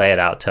want to play it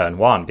out turn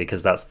 1,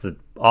 because that's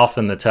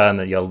often the turn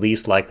that you're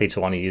least likely to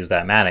want to use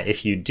that mana.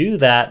 If you do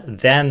that,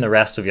 then the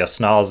rest of your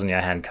Snarls in your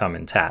hand come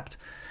in tapped.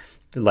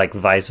 Like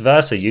vice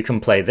versa, you can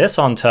play this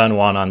on turn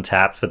 1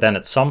 untapped, but then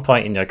at some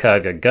point in your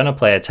curve, you're going to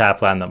play a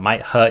tap land that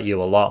might hurt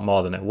you a lot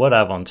more than it would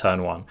have on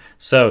turn 1.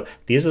 So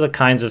these are the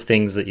kinds of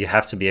things that you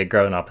have to be a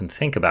grown-up and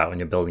think about when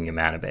you're building your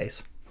mana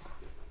base.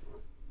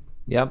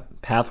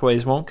 Yep,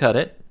 Pathways won't cut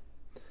it.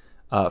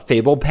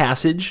 Fabled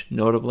Passage,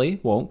 notably,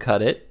 won't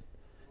cut it.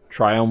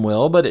 Triome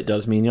will, but it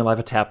does mean you'll have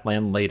a tap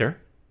land later,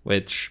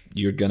 which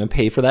you're going to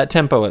pay for that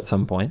tempo at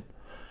some point.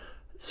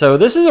 So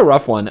this is a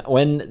rough one.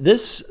 When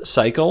this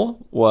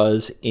cycle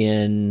was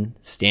in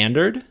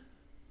Standard,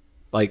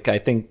 like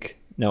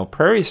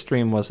Prairie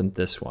Stream wasn't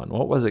this one.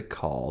 What was it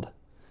called?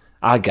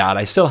 God,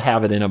 I still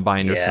have it in a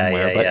binder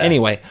somewhere. But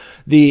anyway,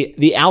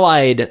 the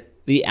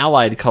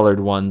allied colored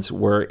ones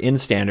were in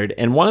Standard,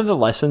 and one of the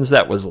lessons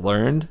that was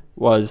learned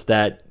was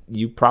that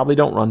you probably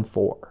don't run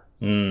 4.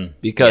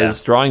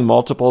 Because drawing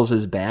multiples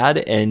is bad,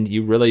 and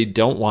you really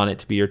don't want it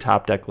to be your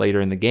top deck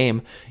later in the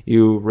game.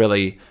 You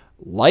really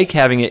like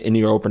having it in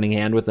your opening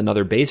hand with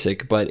another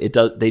basic, but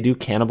they do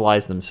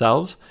cannibalize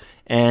themselves.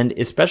 And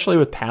especially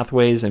with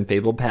Pathways and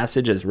Fabled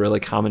Passage as really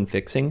common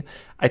fixing,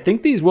 I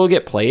think these will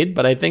get played,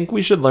 but I think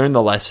we should learn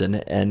the lesson,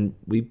 and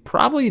we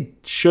probably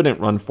shouldn't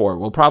run 4.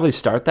 We'll probably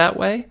start that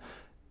way,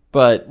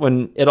 but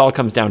when it all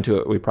comes down to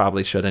it, we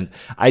probably shouldn't.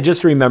 I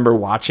just remember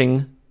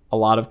watching a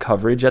lot of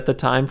coverage at the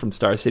time from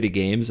Star City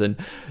Games, and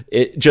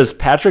it just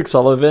Patrick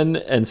Sullivan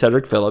and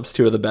Cedric Phillips,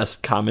 2 of the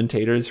best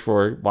commentators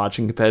for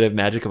watching competitive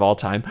Magic of all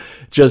time,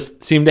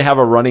 just seemed to have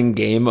a running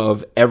game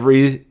of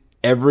every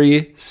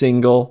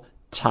single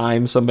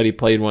time somebody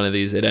played one of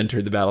these, it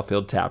entered the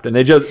battlefield tapped, and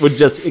it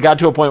got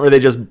to a point where they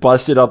just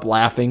busted up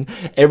laughing.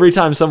 Every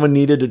time someone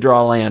needed to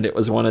draw land, it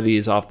was one of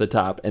these off the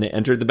top, and it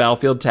entered the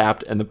battlefield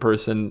tapped, and the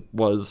person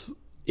was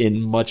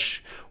in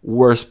much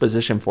worse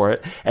position for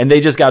it, and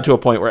they just got to a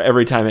point where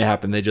every time it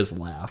happened they just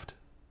laughed.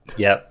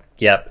 Yep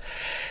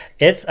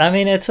It's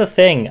a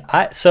thing.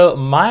 So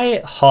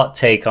my hot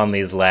take on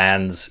these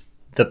lands,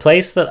 the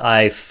place that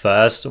I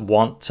first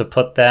want to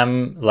put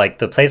them, like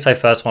the place I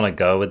first want to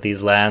go with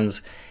these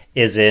lands,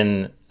 is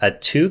in a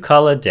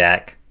 2-color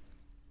deck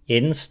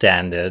in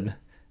Standard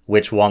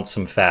which wants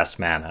some fast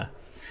mana.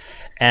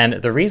 And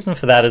the reason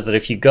for that is that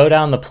if you go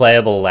down the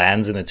playable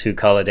lands in a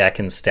 2-color deck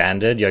in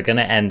Standard, you're going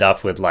to end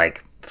up with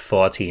like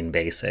 14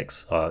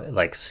 basics or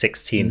like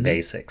 16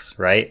 basics,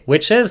 right?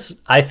 Which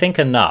is, I think,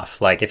 enough.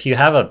 Like if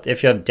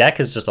your deck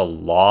is just a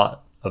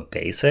lot of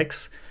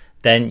basics,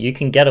 then you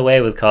can get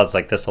away with cards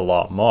like this a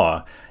lot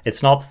more.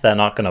 It's not that they're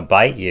not going to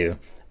bite you,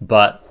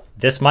 but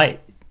this might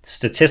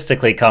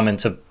statistically come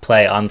into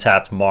play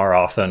untapped more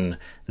often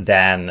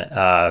than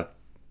a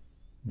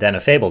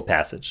Fabled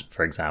Passage,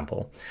 for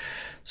example.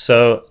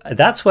 So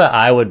that's where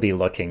I would be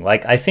looking.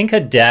 Like, I think a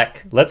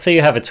deck, let's say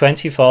you have a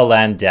 24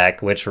 land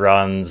deck which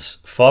runs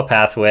 4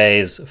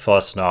 Pathways,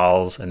 4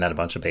 Snarls, and then a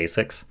bunch of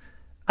basics.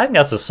 I think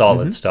that's a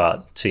solid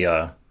start to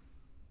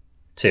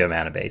your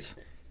mana base.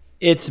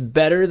 It's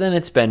better than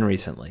it's been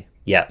recently.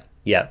 Yeah.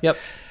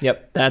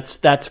 Yep.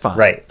 That's fine.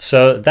 Right.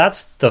 So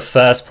that's the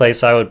first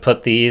place I would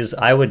put these.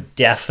 I would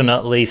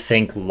definitely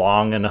think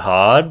long and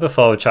hard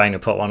before trying to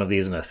put one of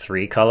these in a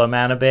 3-color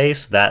mana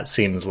base. That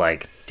seems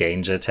like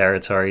danger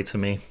territory to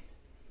me.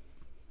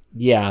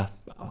 Yeah,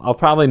 I'll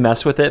probably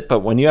mess with it, but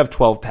when you have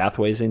 12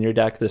 pathways in your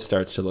deck, this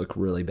starts to look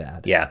really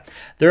bad. Yeah.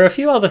 There are a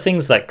few other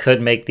things that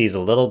could make these a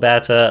little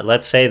better.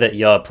 Let's say that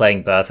you're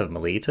playing Birth of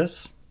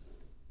Meletis.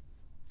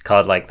 A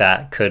card like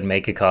that could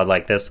make a card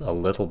like this a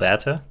little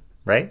better,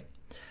 right?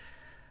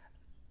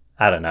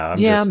 I don't know.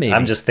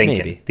 I'm just thinking.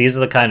 Maybe. These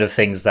are the kind of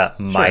things that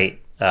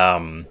might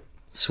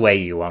sway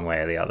you one way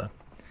or the other.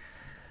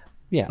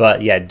 Yeah.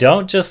 But yeah,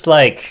 don't just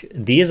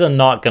these are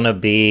not going to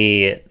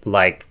be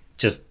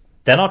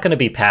they're not going to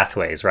be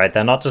pathways, right?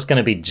 They're not just going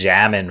to be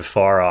jamming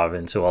Forov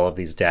into all of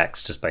these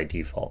decks just by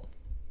default.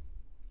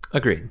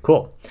 Agreed.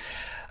 Cool.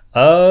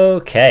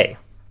 Okay.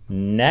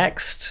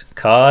 Next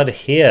card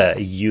here,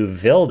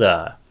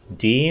 Uvilda,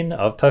 Dean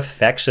of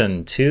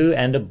Perfection. 2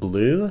 and a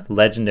blue,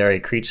 legendary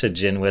creature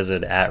Djinn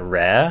Wizard at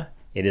rare.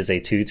 It is a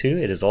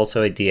 2/2. It is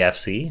also a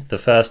DFC. The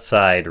first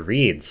side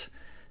reads,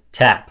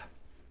 tap,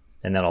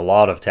 and then a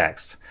lot of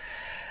text.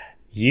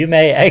 You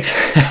may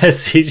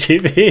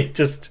CGB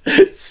just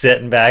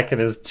sitting back in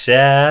his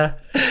chair,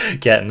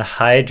 getting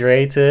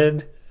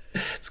hydrated.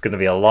 It's going to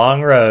be a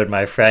long road,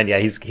 my friend. Yeah,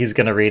 he's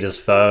going to read his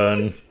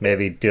phone,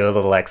 maybe do a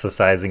little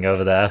exercising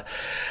over there.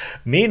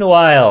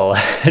 Meanwhile,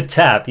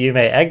 tap, you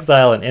may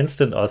exile an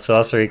instant or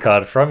sorcery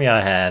card from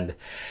your hand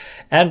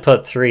and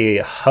put 3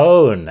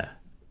 hone.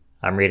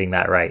 I'm reading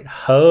that right.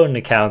 Hone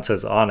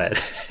counters on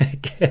it.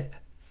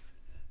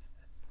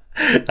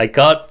 I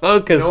can't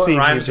focus, CGB.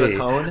 Rhymes with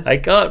hone? I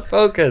can't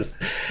focus.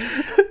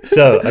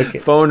 So, okay.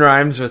 Phone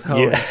rhymes with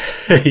hone.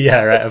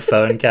 Yeah, right. A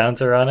phone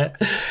counter on it.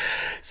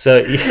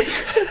 So,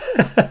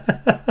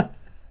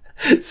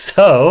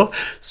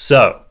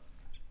 so,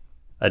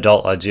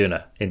 Adult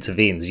Arjuna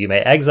intervenes. You may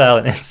exile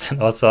an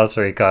instant or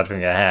sorcery card from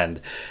your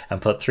hand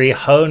and put 3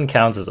 hone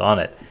counters on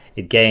it.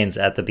 It gains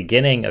at the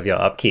beginning of your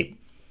upkeep.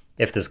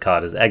 If this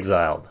card is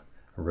exiled,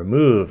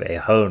 remove a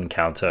hone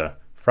counter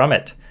from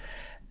it.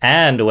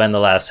 And when the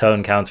last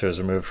hone counter is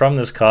removed from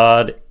this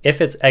card,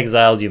 if it's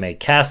exiled, you may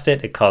cast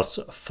it. It costs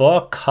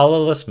 4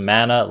 colorless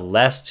mana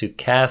less to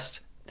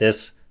cast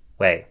this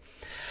way.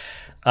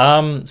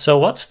 So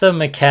what's the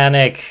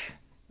mechanic?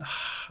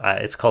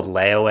 It's called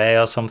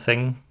layaway or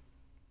something.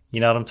 You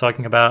know what I'm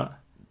talking about?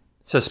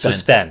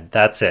 Suspend.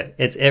 That's it.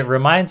 It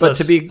reminds us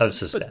of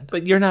suspend.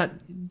 But you're not.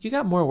 You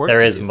got more work.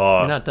 There is do. more.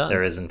 You're not done.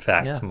 There is in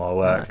fact more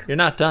work. You're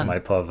not done. For my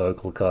poor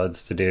vocal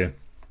cords to do.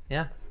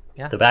 Yeah.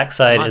 The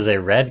backside is a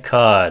red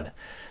card.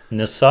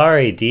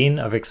 Nasari, Dean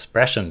of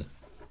Expression.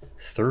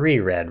 3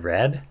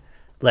 red.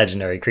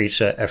 Legendary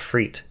creature,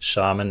 Efreet,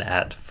 Shaman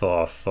at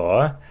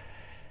 4/4.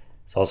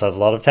 It also has a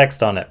lot of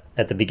text on it.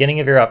 At the beginning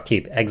of your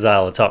upkeep,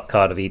 exile the top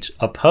card of each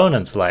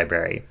opponent's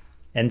library.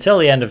 Until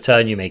the end of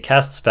turn, you may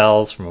cast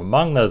spells from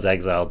among those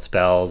exiled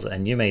spells,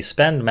 and you may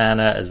spend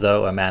mana as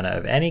though a mana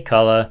of any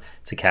color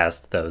to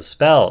cast those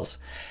spells.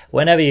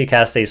 Whenever you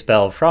cast a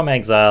spell from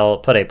exile,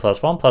 put a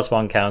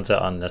 +1/+1 counter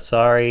on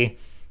Nasari,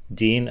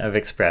 Dean of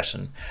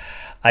Expression.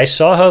 I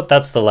sure hope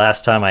that's the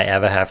last time I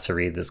ever have to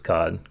read this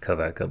card,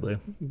 Covert Blue.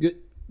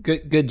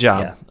 Good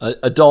job. Yeah.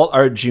 Adult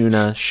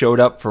Arjuna showed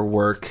up for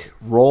work,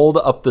 rolled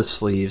up the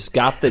sleeves,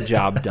 got the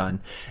job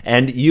done.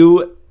 And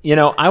you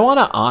know, I want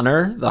to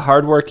honor the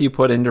hard work you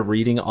put into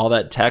reading all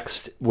that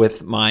text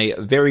with my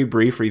very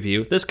brief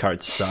review. This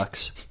card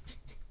sucks.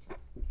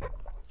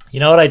 You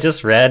know what I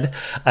just read?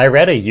 I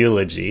read a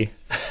eulogy.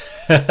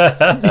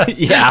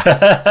 Yeah.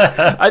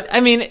 I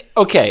mean,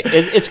 okay,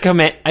 it's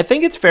command. I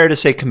think it's fair to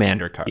say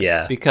commander card.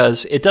 Yeah.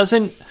 Because it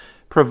doesn't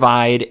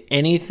provide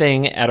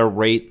anything at a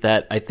rate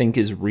that I think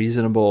is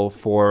reasonable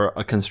for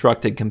a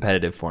constructed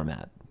competitive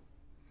format.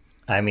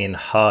 I mean,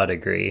 hard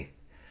agree.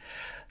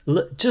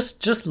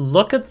 Just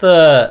look at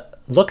the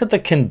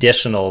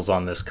conditionals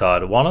on this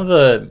card. One of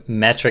the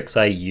metrics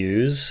I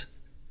use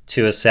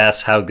to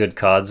assess how good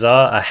cards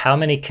are how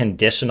many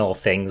conditional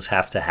things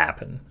have to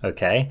happen,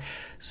 okay?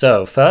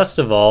 So, first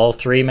of all,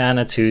 3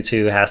 mana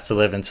 2/2 has to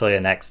live until your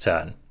next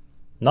turn.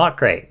 Not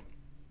great,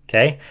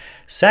 okay?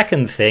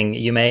 Second thing,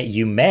 you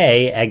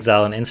may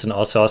exile an instant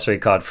or sorcery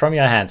card from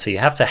your hand, so you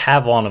have to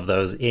have one of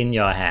those in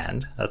your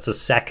hand. That's the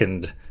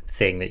second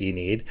thing that you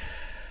need.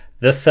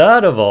 The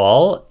third of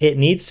all, it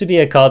needs to be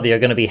a card that you're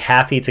going to be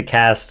happy to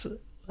cast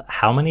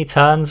how many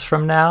turns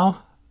from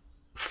now?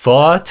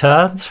 4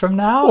 turns from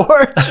now?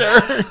 4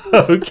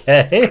 turns.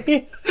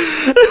 Okay.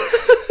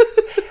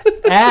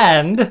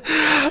 and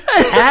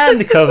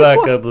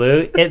Covert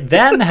Blue, it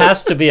then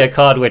has to be a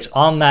card which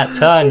on that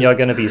turn you're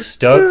going to be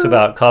stoked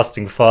about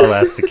costing 4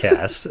 less to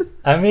cast.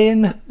 I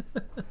mean,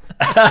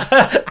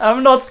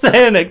 I'm not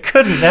saying it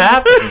couldn't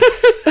happen,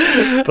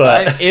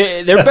 but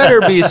there better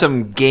be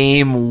some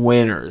game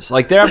winners.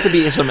 Like, there have to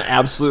be some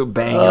absolute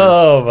bangers.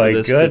 Oh my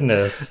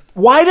goodness!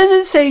 Why does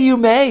it say you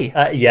may?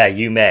 Yeah,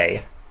 you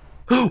may.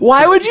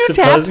 Why would you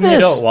tap this? Supposing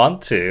you don't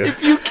want to.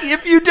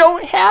 If you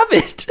don't have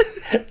it.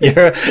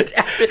 You're,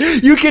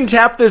 You can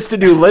tap this to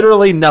do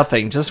literally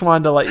nothing. Just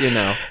wanted to let you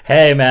know.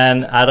 hey,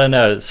 man, I don't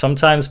know.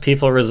 Sometimes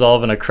people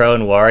resolve a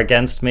Crone war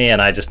against me,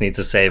 and I just need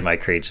to save my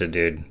creature,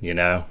 dude, you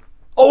know?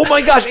 Oh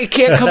my gosh, it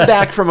can't come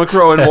back from a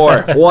Crone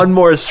war. One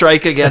more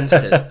strike against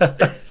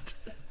it.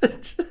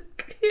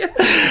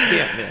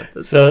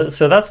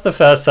 So that's the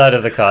first side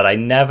of the card.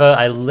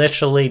 I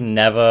literally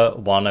never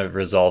want to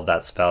resolve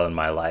that spell in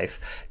my life.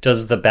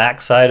 Does the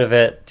back side of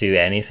it do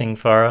anything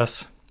for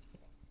us?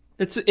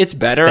 It's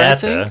better, I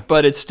think,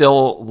 but it's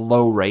still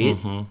low rate.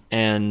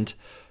 And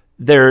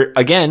there,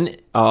 again,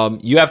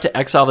 you have to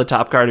exile the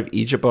top card of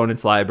each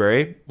opponent's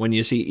library. When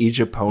you see each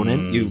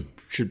opponent, you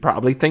should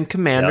probably think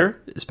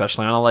commander,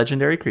 especially on a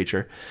legendary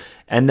creature.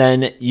 And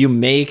then you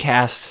may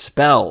cast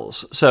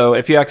spells. So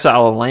if you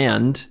exile a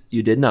land,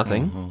 you did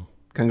nothing.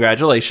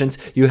 Congratulations.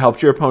 You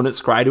helped your opponent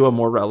scry to a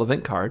more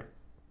relevant card.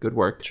 Good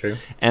work. True.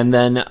 And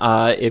then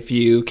if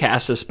you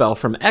cast a spell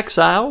from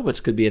exile,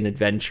 which could be an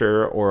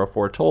adventure or a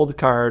foretold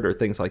card or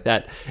things like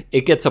that,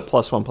 it gets a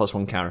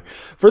 +1/+1 counter.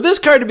 For this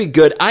card to be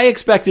good, I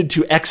expected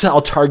to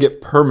exile target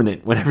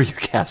permanent whenever you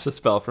cast a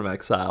spell from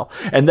exile.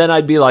 And then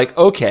I'd be like,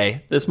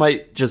 okay, this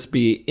might just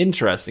be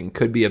interesting.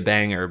 Could be a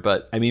banger.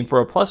 But I mean, for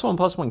a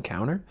 +1/+1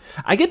 counter,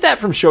 I get that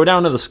from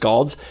Showdown of the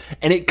Scalds,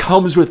 and it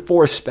comes with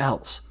 4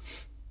 spells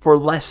for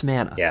less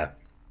mana. Yeah.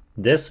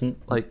 This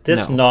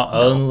not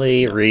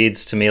only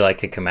reads to me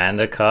like a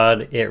commander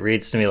card, it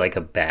reads to me like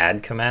a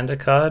bad commander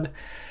card.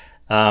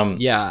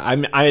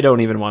 I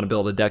don't even want to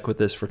build a deck with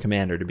this for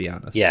commander, to be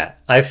honest. Yeah,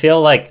 I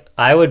feel like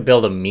I would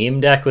build a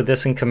meme deck with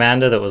this in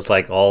commander that was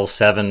like all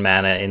 7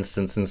 mana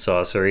instants and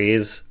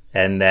sorceries,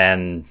 and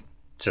then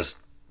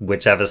just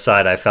whichever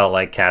side I felt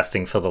like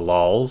casting for the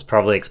lols,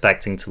 probably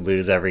expecting to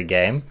lose every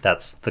game.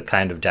 That's the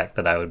kind of deck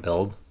that I would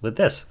build with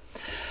this.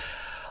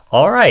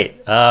 All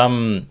right.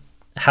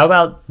 How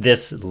about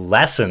this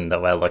lesson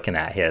that we're looking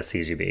at here,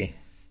 CGB?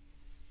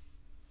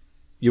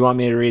 You want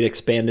me to read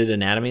Expanded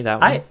Anatomy, that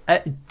one?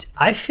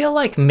 I feel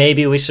like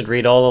maybe we should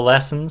read all the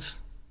lessons.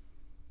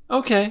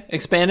 Okay.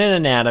 Expanded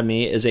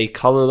Anatomy is a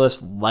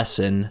colorless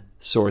lesson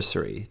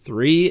sorcery.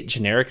 3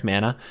 generic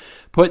mana.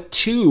 Put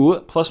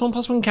 2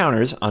 +1/+1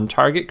 counters on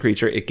target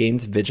creature. It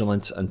gains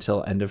vigilance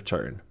until end of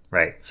turn.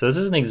 Right. So this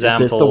is an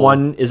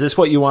example. Is this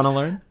what you want to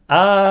learn?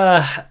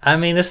 I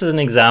mean, this is an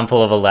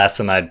example of a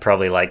lesson I'd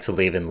probably like to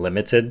leave in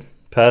limited,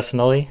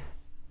 personally.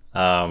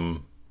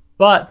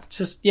 But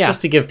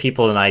just to give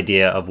people an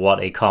idea of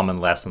what a common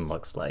lesson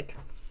looks like.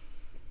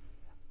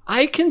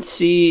 I can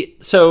see,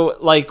 so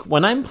like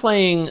when I'm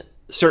playing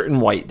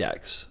certain white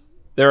decks,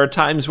 there are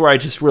times where I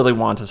just really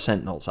want a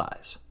Sentinel's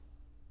Eyes.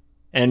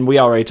 And we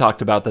already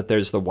talked about that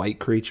there's the white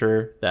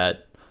creature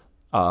that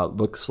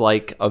looks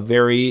like a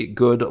very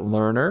good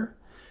learner.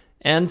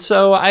 And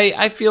so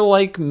I feel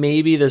like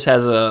maybe this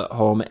has a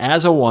home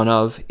as a one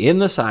of in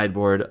the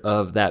sideboard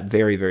of that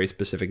very, very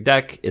specific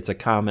deck. It's a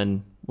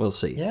common, we'll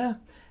see. Yeah.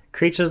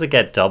 Creatures that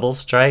get double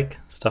strike,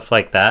 stuff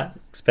like that.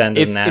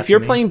 Expanded Anatomy. If you're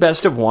playing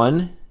best of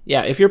one,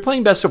 if you're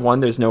playing best of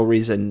one, there's no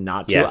reason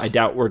not to. Yes. I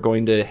doubt we're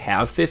going to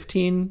have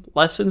 15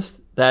 lessons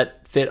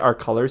that fit our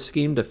color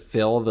scheme to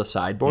fill the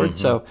sideboard.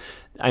 So,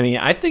 I mean,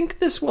 I think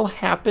this will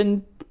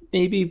happen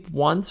maybe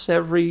once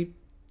every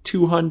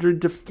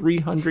 200 to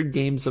 300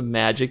 games of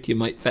Magic. You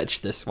might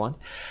fetch this one.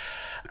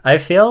 I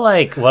feel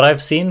like what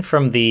I've seen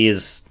from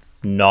these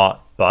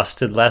not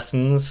busted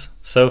lessons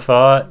so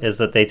far is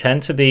that they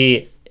tend to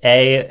be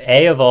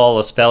A of all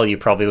a spell you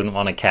probably wouldn't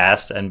want to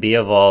cast, and B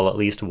of all at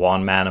least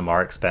 1 mana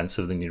more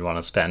expensive than you'd want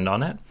to spend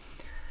on it.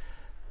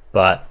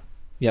 But,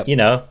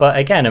 but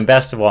again, in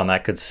best of one,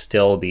 that could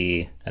still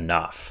be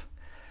enough.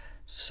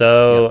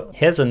 So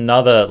here's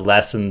another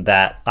lesson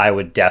that I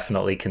would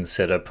definitely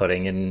consider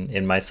putting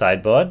in my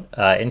sideboard.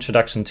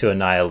 Introduction to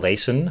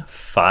Annihilation,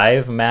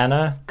 5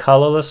 mana,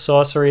 colorless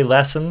sorcery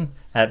lesson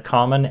at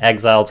common,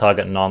 exile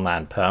target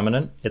non-land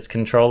permanent. Its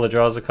controller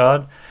draws a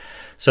card.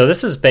 So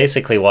this is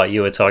basically what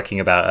you were talking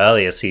about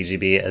earlier,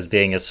 CGB, as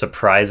being a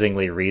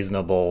surprisingly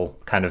reasonable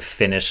kind of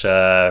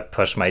finisher,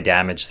 push my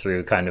damage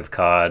through kind of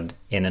card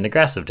in an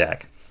aggressive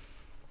deck.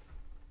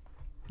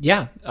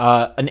 Yeah,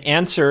 an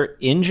answer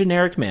in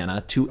generic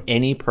mana to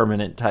any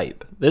permanent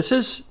type. This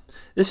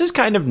is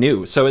kind of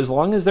new. So as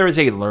long as there is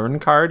a learn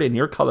card in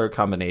your color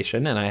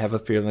combination, and I have a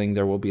feeling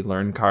there will be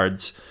learn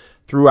cards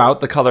throughout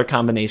the color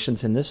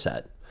combinations in this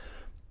set,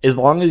 as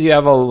long as you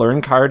have a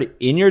learn card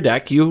in your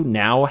deck, you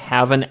now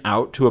have an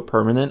out to a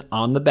permanent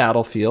on the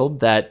battlefield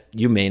that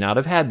you may not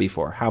have had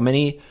before.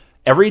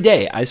 Every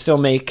day I still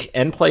make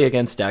and play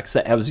against decks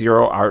that have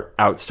 0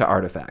 outs to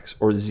artifacts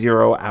or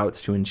 0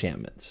 outs to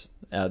enchantments.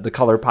 The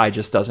color pie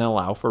just doesn't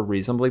allow for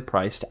reasonably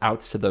priced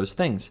outs to those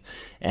things.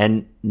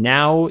 And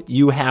now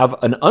you have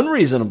an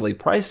unreasonably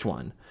priced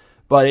one,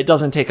 but it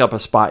doesn't take up a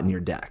spot in your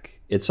deck.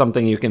 It's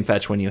something you can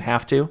fetch when you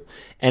have to.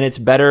 And it's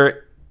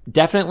better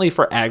definitely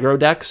for aggro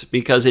decks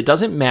because it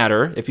doesn't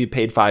matter if you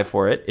paid 5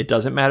 for it. It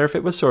doesn't matter if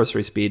it was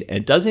sorcery speed. And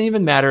it doesn't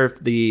even matter if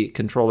the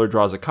controller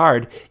draws a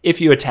card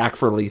if you attack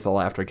for lethal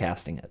after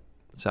casting it.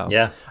 So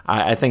yeah,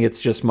 I think it's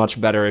just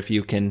much better if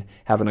you can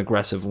have an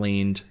aggressive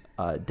leaned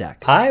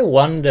deck. I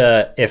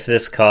wonder if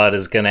this card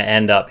is going to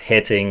end up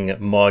hitting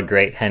more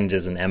Great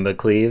Henges and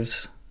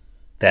Embercleaves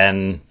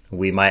than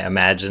we might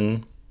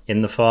imagine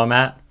in the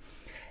format.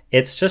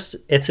 It's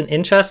an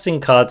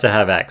interesting card to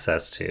have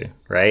access to,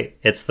 right?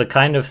 It's the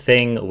kind of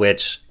thing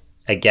which,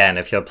 again,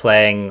 if you're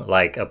playing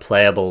like a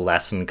playable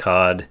lesson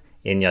card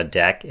in your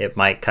deck, it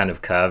might kind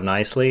of curve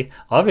nicely.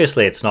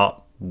 Obviously, it's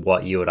not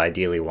what you would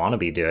ideally want to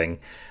be doing,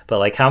 but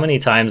like how many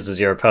times does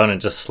your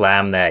opponent just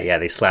slam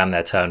they slam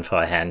their turn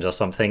for a henge or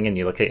something, and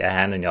you look at your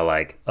hand and you're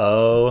like,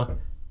 oh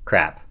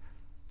crap,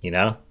 you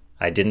know?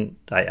 I didn't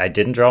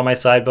draw my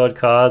sideboard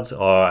cards,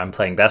 or I'm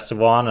playing best of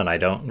one and I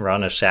don't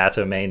run a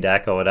Shatter main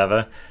deck or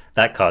whatever.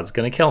 That card's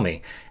going to kill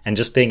me. And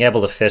just being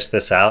able to fish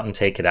this out and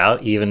take it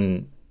out,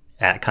 even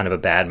at kind of a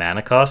bad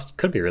mana cost,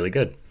 could be really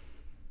good.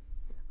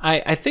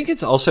 I think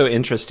it's also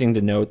interesting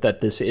to note that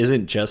this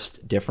isn't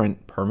just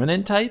different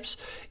permanent types.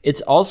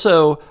 It's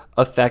also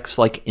effects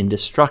like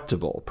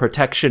Indestructible,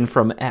 Protection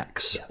from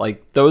X. Yeah.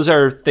 Like, those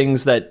are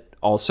things that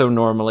also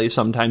normally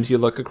sometimes you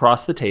look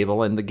across the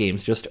table and the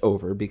game's just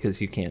over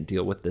because you can't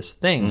deal with this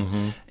thing.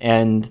 Mm-hmm.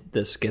 And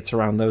this gets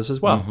around those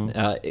as well.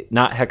 Mm-hmm.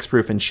 Not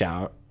Hexproof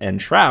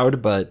and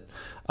Shroud, but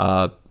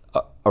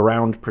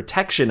around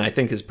Protection, I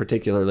think, is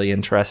particularly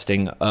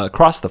interesting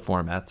across the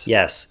formats.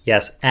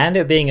 Yes. And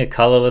it being a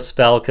colorless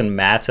spell can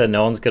matter.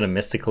 No one's going to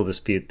Mystical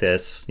Dispute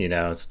this,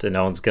 no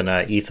one's going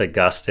to Ether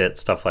Gust it,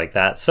 stuff like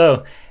that.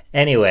 So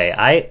anyway,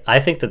 I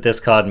think that this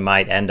card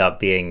might end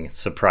up being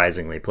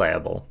surprisingly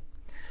playable.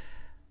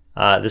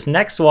 This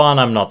next one,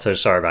 I'm not so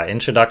sure about.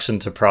 Introduction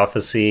to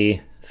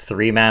Prophecy,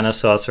 3 mana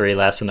sorcery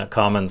lesson at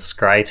common,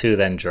 scry 2,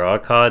 then draw a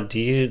card.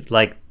 Do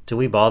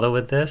we bother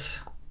with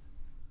this?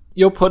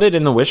 You'll put it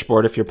in the wish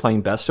board if you're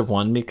playing best of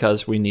one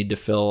because we need to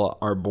fill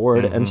our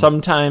board. Mm-hmm. And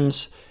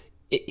sometimes,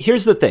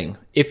 here's the thing.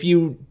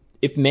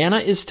 If mana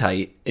is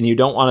tight and you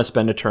don't want to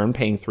spend a turn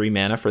paying 3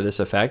 mana for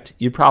this effect,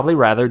 you'd probably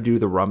rather do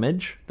the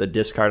rummage, the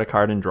discard a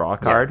card and draw a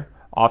card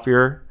off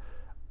your...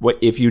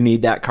 if you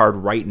need that card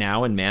right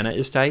now and mana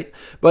is tight.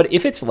 But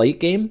if it's late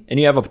game and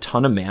you have a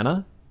ton of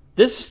mana,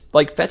 this,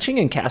 like, fetching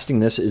and casting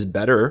this is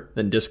better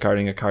than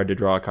discarding a card to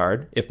draw a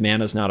card if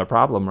mana's not a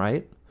problem,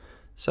 right?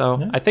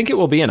 So I think it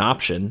will be an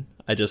option.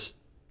 I just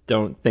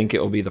don't think it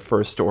will be the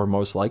first or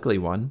most likely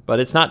one, but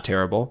it's not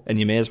terrible, and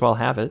you may as well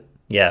have it.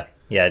 Yeah,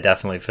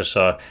 definitely, for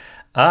sure.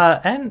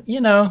 And,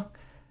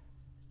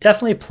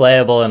 definitely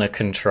playable in a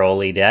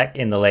control-y deck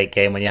in the late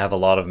game when you have a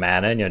lot of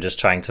mana and you're just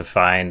trying to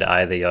find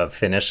either your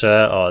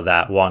finisher or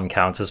that one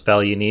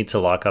counterspell you need to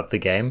lock up the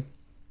game.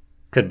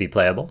 Could be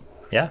playable,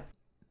 yeah.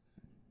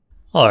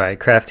 Alright,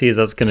 crafties,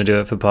 that's going to do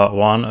it for part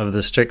 1 of the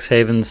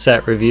Strixhaven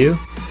set review.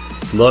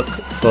 Look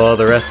for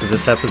the rest of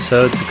this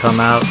episode to come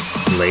out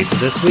later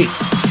this week.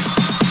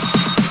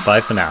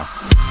 Bye for now.